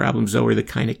set of problems, though, are the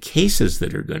kind of cases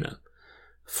that are going to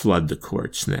flood the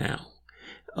courts now.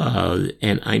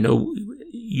 And I know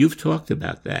you've talked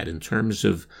about that in terms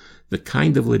of the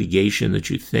kind of litigation that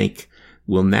you think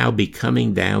will now be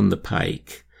coming down the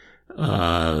pike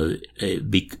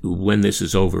when this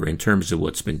is over, in terms of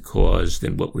what's been caused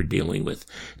and what we're dealing with.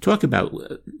 Talk about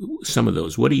some of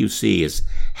those. What do you see as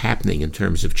happening in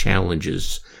terms of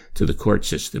challenges to the court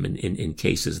system in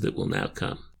cases that will now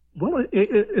come? Well,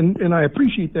 and I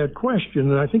appreciate that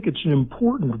question, and I think it's an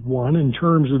important one in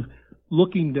terms of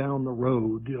looking down the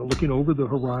road, looking over the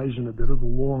horizon, a bit of a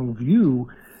long view.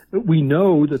 We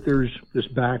know that there's this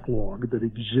backlog that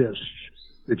exists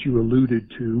that you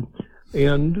alluded to,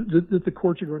 and that the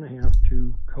courts are going to have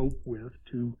to cope with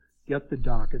to get the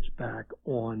dockets back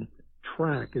on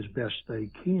track as best they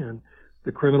can.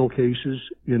 The criminal cases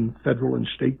in federal and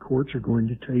state courts are going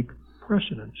to take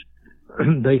precedence.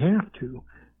 They have to,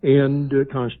 and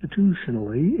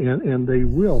constitutionally, and they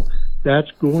will.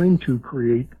 That's going to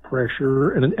create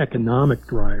pressure and an economic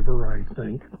driver, I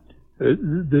think,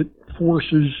 that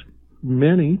forces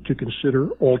many to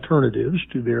consider alternatives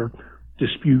to their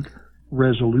dispute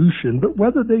resolution. But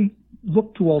whether they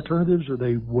look to alternatives or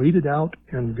they wait it out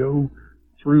and go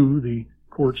through the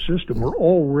court system, we're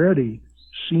already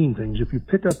seeing things. If you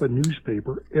pick up a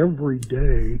newspaper every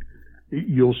day,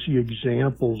 you'll see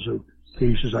examples of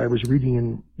cases. I was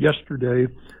reading yesterday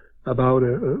about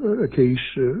a case,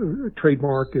 a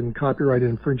trademark and copyright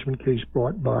infringement case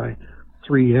brought by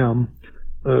 3M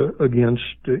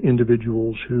against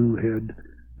individuals who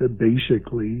had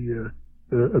basically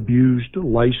abused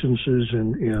licenses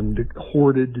and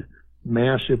hoarded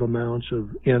massive amounts of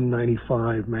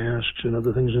N95 masks and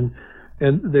other things,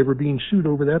 and they were being sued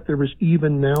over that. There was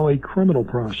even now a criminal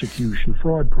prosecution,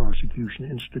 fraud prosecution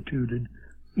instituted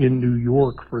in New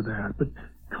York for that. But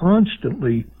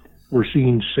constantly we're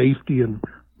seeing safety and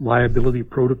liability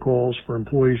protocols for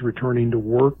employees returning to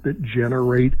work that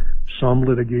generate some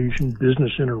litigation,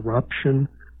 business interruption,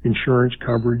 insurance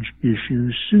coverage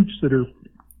issues, suits that are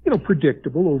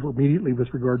predictable over immediately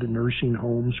with regard to nursing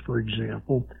homes, for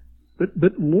example.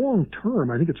 But long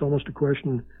term, I think it's almost a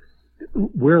question,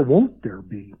 where won't there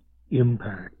be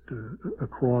impact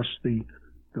across the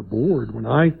board? When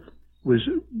I was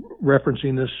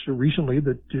referencing this recently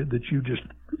that you just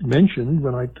mentioned,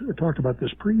 when I talked about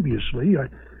this previously,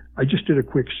 I just did a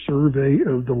quick survey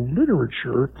of the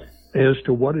literature as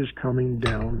to what is coming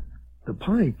down the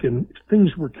pike, and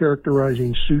things were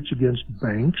characterizing suits against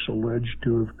banks alleged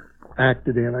to have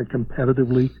acted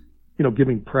anti-competitively,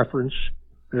 giving preference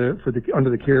under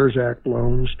the CARES Act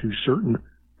loans to certain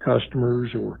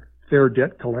customers, or Fair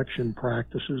Debt Collection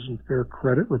Practices and Fair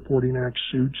Credit Reporting Act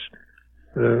suits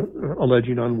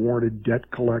alleging unwarranted debt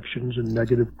collections and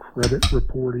negative credit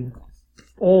reporting.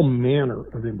 All manner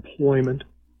of employment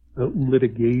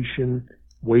litigation,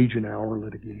 wage and hour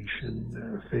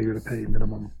litigation, failure to pay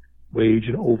minimum wage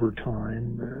and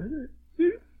overtime,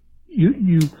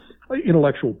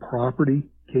 intellectual property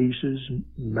cases,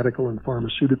 medical and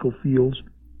pharmaceutical fields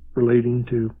relating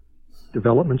to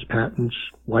developments, patents,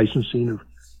 licensing of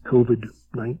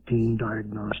COVID-19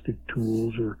 diagnostic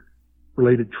tools, or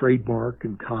related trademark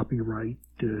and copyright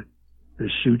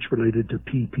suits related to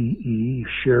PPE,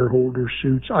 shareholder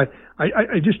suits.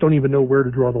 I just don't even know where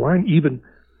to draw the line. Even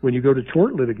when you go to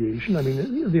tort litigation, I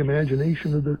mean, the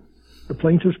imagination of the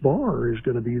plaintiff's bar is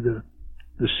going to be the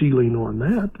ceiling on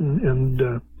that,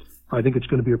 and I think it's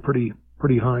going to be a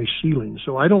pretty high ceiling.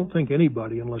 So I don't think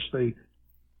anybody, unless they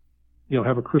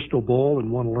have a crystal ball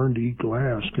and want to learn to eat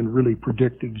glass can really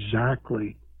predict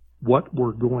exactly what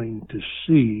we're going to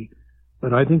see.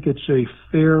 But I think it's a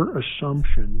fair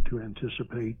assumption to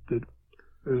anticipate that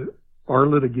our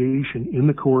litigation in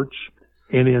the courts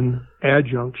and in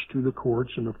adjuncts to the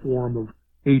courts in the form of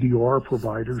ADR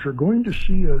providers are going to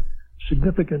see a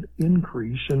significant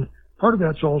increase. And part of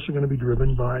that's also going to be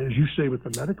driven by, as you say, with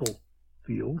the medical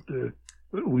field.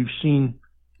 We've seen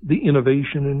the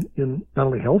innovation in not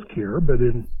only healthcare, but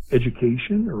in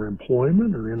education or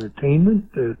employment or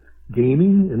entertainment,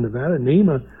 gaming in Nevada. Name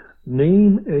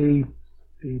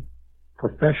a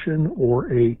profession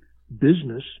or a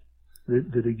business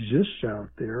that exists out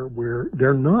there where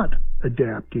they're not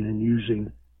adapting and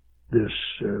using this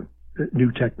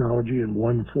new technology in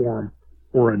one form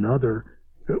or another.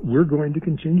 We're going to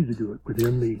continue to do it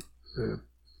within the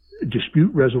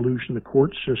dispute resolution, the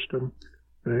court system,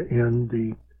 and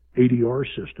the ADR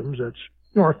systems. That's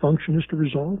our function is to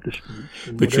resolve disputes,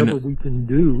 and but whatever we can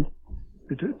do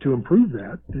to improve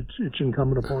that, it's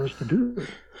incumbent upon us to do it.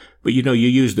 But you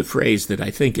used a phrase that I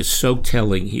think is so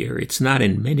telling here. It's not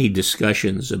in many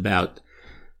discussions about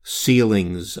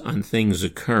ceilings on things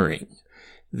occurring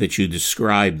that you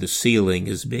describe the ceiling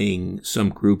as being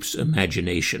some group's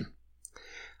imagination.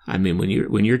 I mean,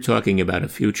 when you're talking about a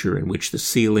future in which the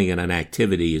ceiling on an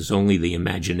activity is only the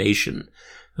imagination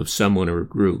of someone or a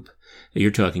group, you're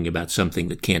talking about something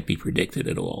that can't be predicted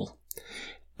at all.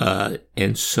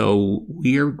 And so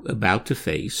we're about to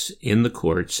face in the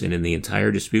courts and in the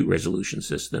entire dispute resolution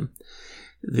system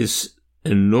this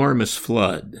enormous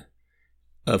flood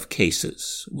of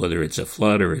cases. Whether it's a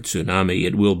flood or a tsunami,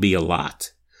 it will be a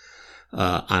lot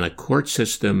on a court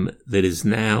system that is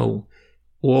now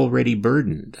already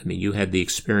burdened. I mean, you had the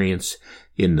experience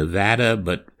in Nevada,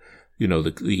 but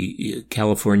the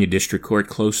California District Court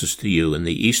closest to you in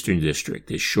the Eastern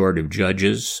District is short of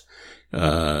judges.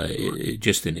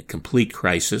 Just in a complete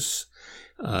crisis.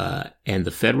 And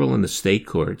the federal and the state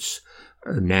courts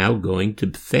are now going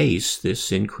to face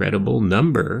this incredible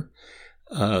number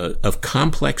of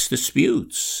complex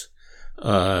disputes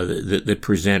that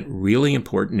present really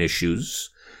important issues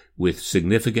with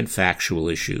significant factual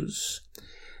issues.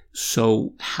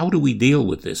 So how do we deal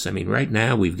with this? I mean, right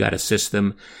now we've got a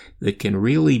system that can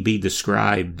really be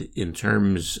described in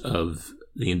terms of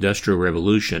the Industrial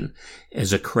Revolution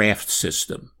as a craft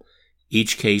system.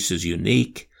 Each case is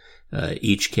unique.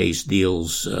 Each case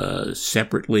deals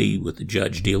separately, with the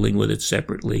judge dealing with it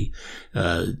separately.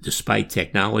 Despite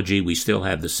technology, we still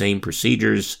have the same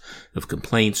procedures of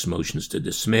complaints, motions to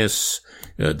dismiss,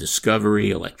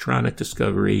 discovery, electronic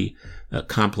discovery,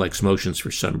 complex motions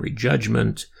for summary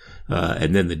judgment,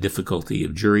 and then the difficulty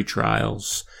of jury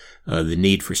trials, the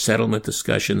need for settlement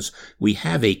discussions. We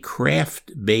have a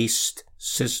craft-based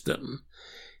system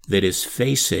that is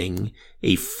facing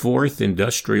a fourth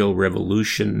industrial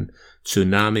revolution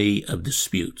tsunami of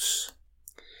disputes.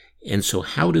 And so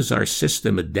how does our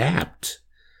system adapt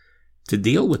to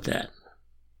deal with that?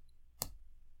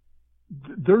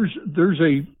 There's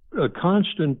a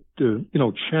constant,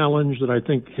 challenge that I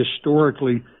think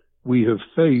historically we have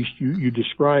faced. You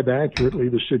describe accurately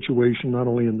the situation not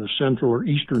only in the Central or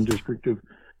Eastern District of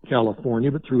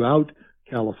California, but throughout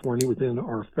California within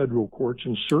our federal courts,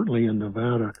 and certainly in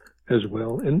Nevada as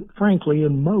well, and frankly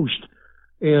in most.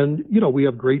 And, we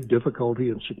have great difficulty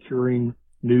in securing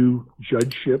new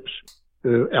judgeships,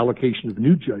 allocation of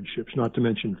new judgeships, not to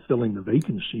mention filling the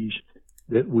vacancies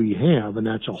that we have. And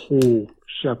that's a whole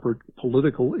separate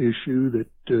political issue that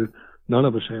none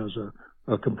of us has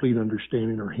a complete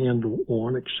understanding or handle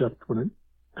on, except when it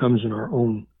comes in our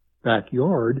own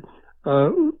backyard.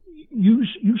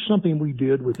 Use something we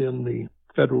did within the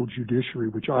federal judiciary,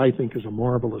 which I think is a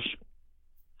marvelous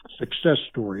success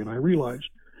story. And I realize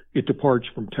it departs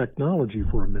from technology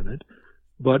for a minute,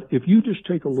 but if you just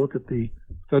take a look at the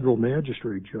federal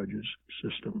magistrate judges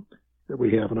system that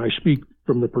we have, and I speak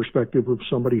from the perspective of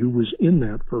somebody who was in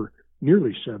that for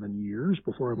nearly 7 years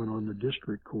before I went on the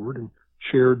district court and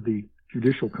chaired the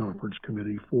judicial conference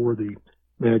committee for the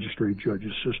magistrate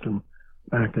judges system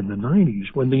back in the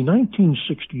 90s. When the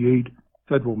 1968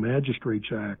 Federal Magistrates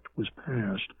Act was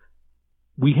passed,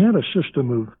 we had a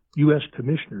system of U.S.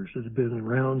 commissioners that had been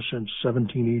around since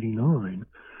 1789,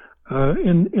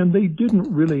 and they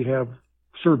didn't really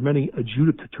serve many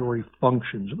adjudicatory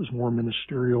functions. It was more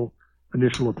ministerial,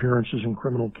 initial appearances in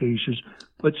criminal cases,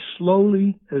 but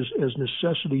slowly, as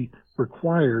necessity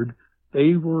required,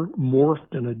 they were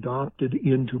morphed and adopted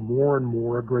into more and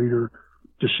more a greater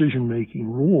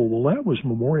decision-making role. Well, that was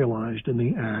memorialized in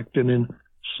the Act and in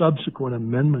subsequent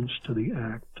amendments to the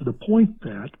Act, to the point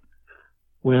that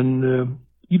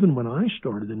even when I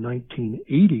started in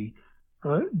 1980,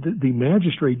 the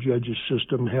magistrate judges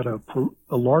system had a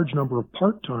large number of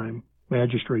part-time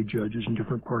magistrate judges in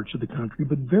different parts of the country,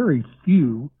 but very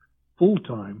few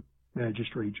full-time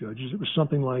magistrate judges. It was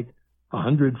something like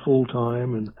 100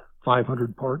 full-time and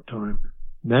 500 part-time.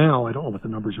 Now, I don't know what the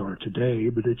numbers are today,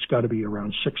 but it's got to be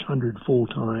around 600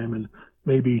 full-time and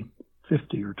maybe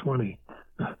 50 or 20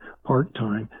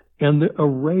 part-time. And the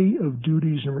array of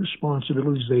duties and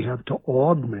responsibilities they have to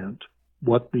augment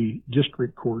what the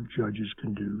district court judges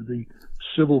can do. The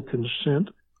civil consent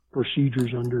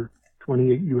procedures under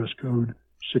 28 U.S. Code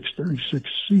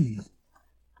 636C,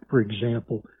 for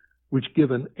example, which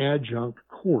give an adjunct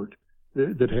court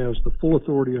that has the full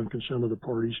authority on consent of the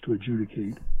parties to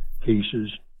adjudicate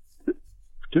cases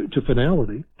to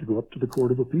finality, to go up to the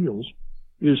Court of Appeals,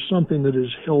 is something that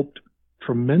has helped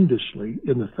tremendously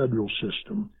in the federal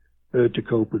system to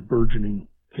cope with burgeoning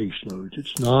caseloads.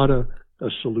 It's not a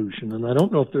solution, and I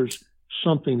don't know if there's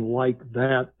something like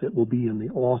that will be in the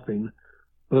offing,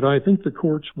 but I think the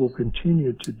courts will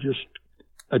continue to just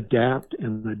adapt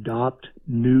and adopt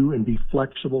new and be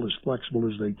flexible as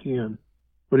they can.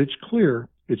 But it's clear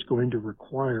it's going to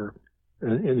require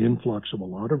an influx of a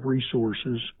lot of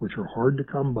resources, which are hard to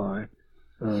come by,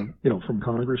 from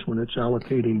Congress when it's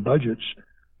allocating budgets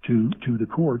to the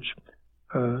courts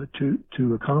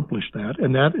to accomplish that.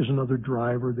 And that is another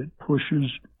driver that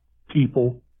pushes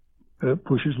people,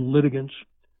 pushes litigants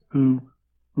who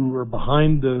are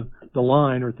behind the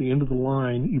line or at the end of the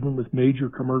line, even with major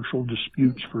commercial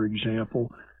disputes, for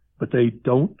example, but they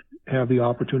don't have the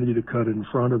opportunity to cut in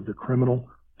front of the criminal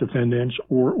defendants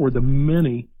or the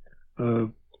many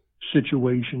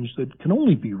situations that can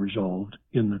only be resolved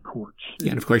in the courts.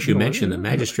 Yeah, and of course, you mentioned the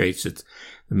magistrates. The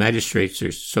magistrates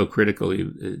are so critical.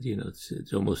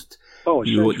 It's almost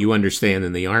you understand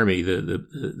in the Army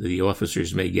the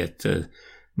officers may get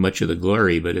much of the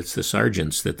glory, but it's the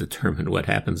sergeants that determine what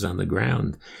happens on the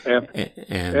ground.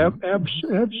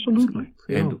 Absolutely.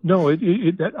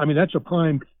 That's a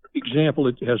prime example.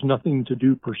 It has nothing to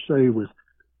do per se with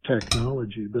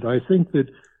technology, but I think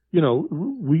that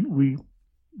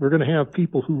we're going to have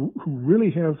people who really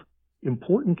have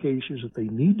important cases that they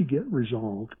need to get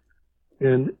resolved,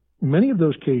 and many of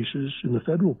those cases in the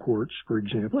federal courts, for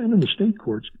example, and in the state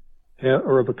courts,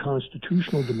 are of a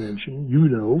constitutional dimension.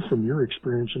 From your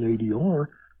experience in ADR,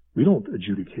 we don't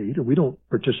adjudicate or we don't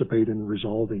participate in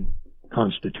resolving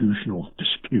constitutional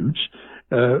disputes.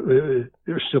 There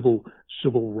are civil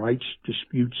rights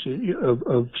disputes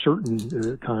of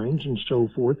certain kinds and so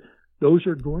forth. Those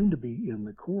are going to be in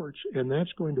the courts, and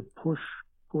that's going to push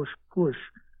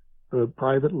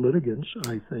private litigants,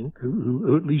 I think,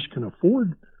 who at least can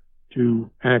afford to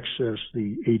access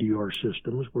the ADR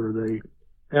systems, where they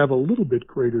have a little bit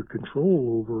greater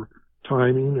control over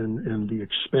timing and the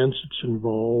expense that's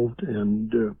involved,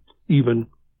 and even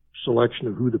selection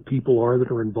of who the people are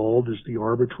that are involved as the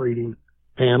arbitrating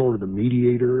panel or the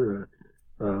mediator,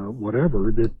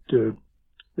 whatever, that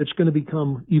it's going to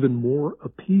become even more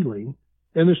appealing,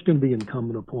 and it's going to be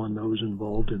incumbent upon those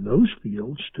involved in those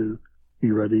fields to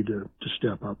be ready to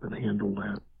step up and handle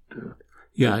that.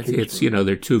 There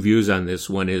are two views on this.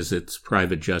 One is it's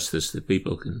private justice that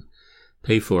people can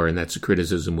pay for, and that's a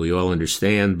criticism we all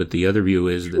understand. But the other view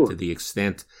is that to the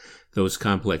extent those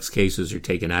complex cases are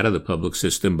taken out of the public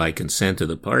system by consent of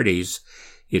the parties,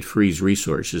 it frees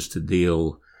resources to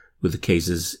deal with the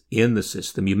cases in the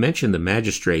system. You mentioned the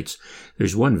magistrates.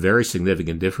 There's one very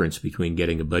significant difference between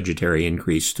getting a budgetary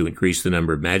increase to increase the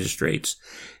number of magistrates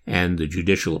and the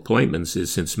judicial appointments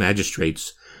is, since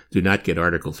magistrates do not get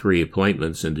Article III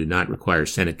appointments and do not require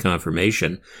Senate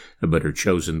confirmation, but are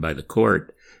chosen by the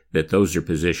court, that those are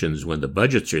positions when the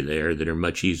budgets are there that are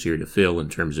much easier to fill in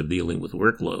terms of dealing with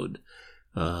workload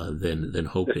than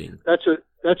hoping. That's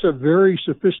a very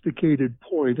sophisticated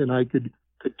point, and I could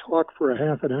talk for a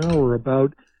half an hour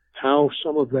about how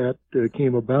some of that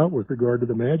came about with regard to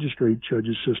the magistrate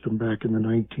judges system back in the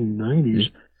 1990s.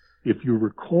 If you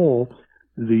recall,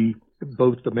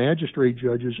 both the magistrate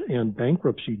judges and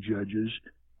bankruptcy judges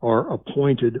are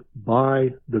appointed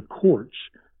by the courts.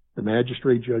 The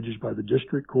magistrate judges by the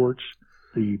district courts,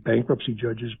 the bankruptcy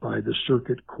judges by the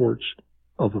circuit courts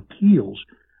of appeals.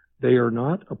 They are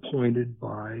not appointed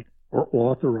by or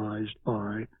authorized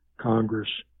by Congress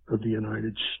of the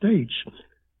United States.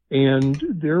 And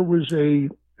there was a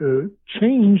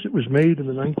change that was made in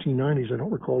the 1990s, I don't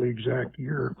recall the exact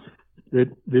year,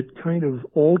 that kind of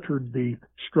altered the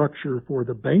structure for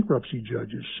the bankruptcy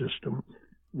judges system,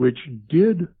 which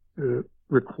did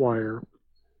require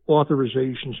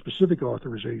specific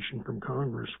authorization from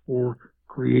Congress for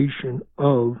creation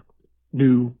of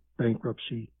new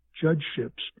bankruptcy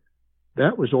judgeships.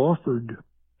 That was offered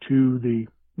to the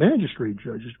magistrate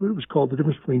judges, but it was called the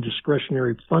difference between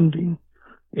discretionary funding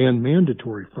and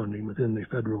mandatory funding within the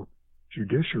federal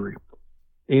judiciary.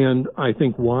 And I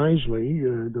think wisely,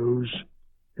 those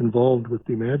involved with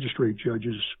the magistrate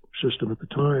judges system at the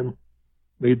time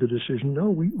made the decision, no,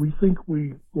 we think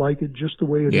we like it just the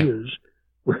way it is,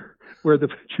 where the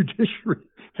judiciary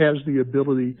has the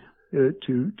ability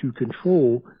to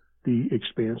control the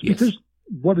expanse, because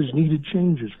what is needed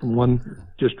changes from one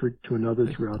district to another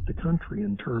throughout the country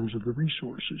in terms of the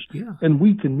resources. Yeah. And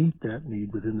we can meet that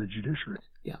need within the judiciary.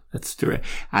 Yeah, that's true.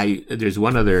 There's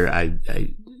one other,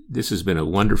 this has been a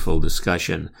wonderful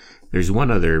discussion. There's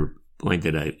one other point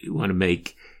that I want to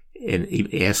make and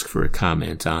ask for a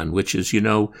comment on, which is,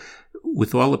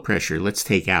 with all the pressure, let's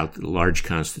take out the large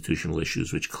constitutional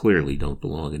issues, which clearly don't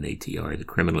belong in ADR,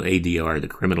 the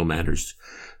criminal matters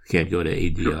can't go to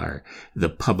ADR. The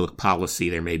public policy,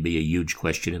 there may be a huge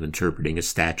question of interpreting a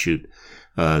statute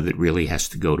that really has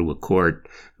to go to a court,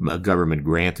 a government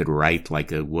granted right,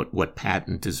 like what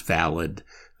patent is valid,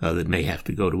 that may have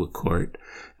to go to a court.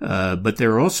 But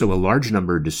there are also a large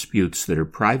number of disputes that are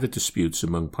private disputes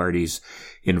among parties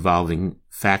involving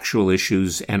factual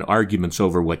issues and arguments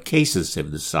over what cases have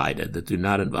decided that do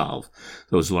not involve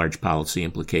those large policy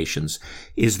implications.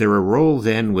 Is there a role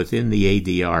then within the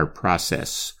ADR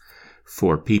process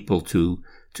for people to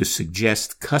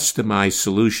suggest customized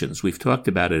solutions? We've talked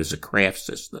about it as a craft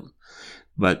system,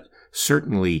 but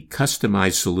certainly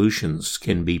customized solutions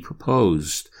can be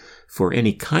proposed for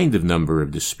any kind of number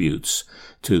of disputes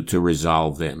to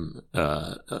resolve them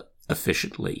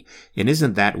efficiently. And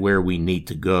isn't that where we need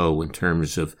to go in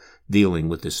terms of dealing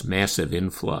with this massive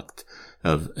influx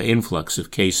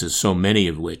of cases, so many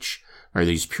of which are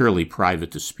these purely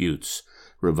private disputes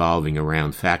revolving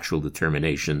around factual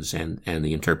determinations and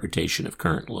the interpretation of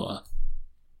current law?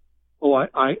 Oh,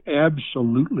 I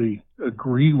absolutely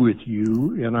agree with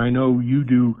you, and I know you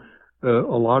do a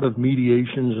lot of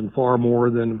mediations and far more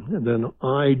than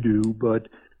I do, but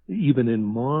even in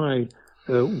my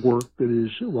work that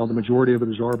is, while the majority of it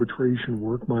is arbitration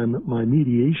work, my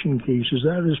mediation cases,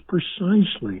 that is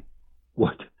precisely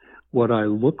what I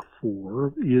look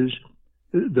for is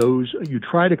those, you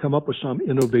try to come up with some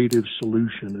innovative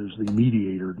solution as the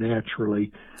mediator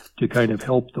naturally to kind of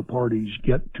help the parties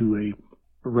get to a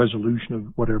resolution of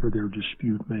whatever their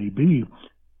dispute may be.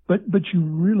 But you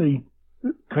really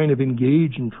kind of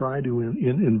engage and try to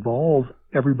involve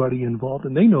everybody involved,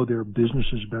 and they know their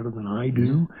businesses better than I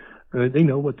do. They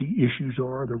know what the issues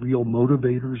are, the real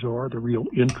motivators are, the real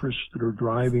interests that are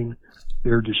driving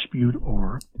their dispute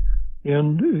are,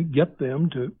 and get them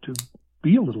to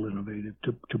be a little innovative,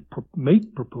 to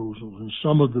make proposals. And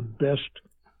some of the best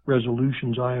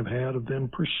resolutions I have had of them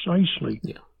precisely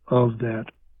of that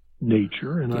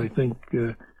nature. And I think,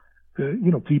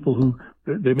 people who,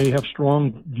 they may have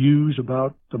strong views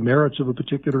about the merits of a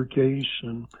particular case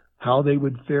and how they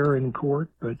would fare in court,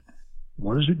 but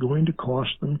what is it going to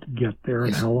cost them to get there,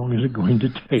 and how long is it going to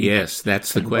take? Yes,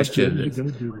 that's the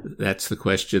question. That's the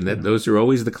question. Those are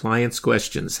always the client's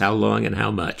questions: how long and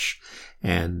how much.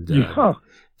 And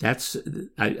that's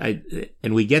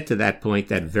and we get to that point,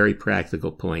 that very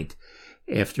practical point,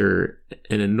 after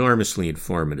an enormously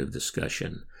informative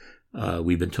discussion.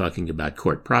 We've been talking about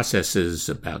court processes,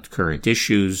 about current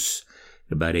issues,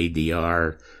 about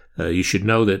ADR. You should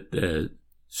know that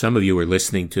some of you are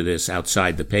listening to this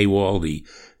outside the paywall.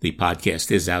 The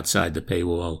podcast is outside the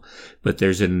paywall, but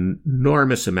there's an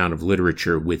enormous amount of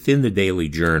literature within the Daily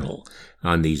Journal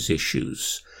on these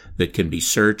issues that can be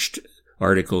searched,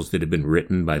 articles that have been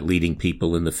written by leading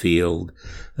people in the field.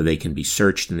 They can be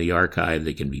searched in the archive.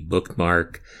 They can be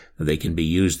bookmarked. They can be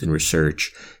used in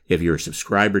research. If you're a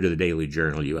subscriber to the Daily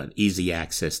Journal, you have easy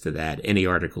access to that. Any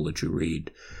article that you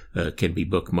read can be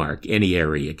bookmarked. Any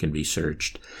area can be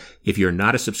searched. If you're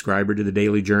not a subscriber to the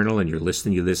Daily Journal and you're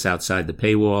listening to this outside the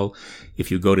paywall, if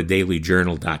you go to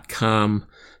dailyjournal.com,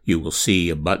 you will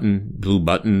see a blue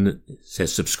button that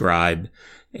says subscribe,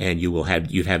 and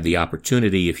you'd have the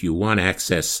opportunity, if you want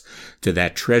access to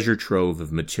that treasure trove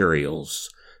of materials,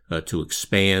 to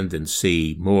expand and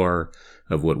see more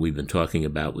of what we've been talking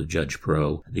about with Judge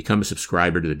Pro. Become a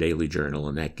subscriber to the Daily Journal,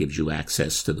 and that gives you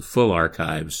access to the full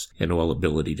archives and all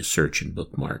ability to search and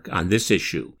bookmark on this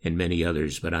issue and many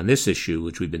others. But on this issue,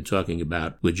 which we've been talking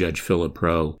about with Judge Philip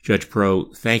Pro. Judge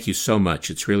Pro, thank you so much.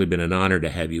 It's really been an honor to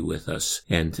have you with us.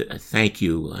 And thank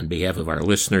you on behalf of our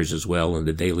listeners as well in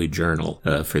the Daily Journal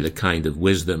for the kind of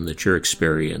wisdom that your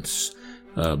experience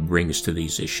brings to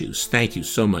these issues. Thank you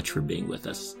so much for being with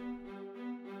us.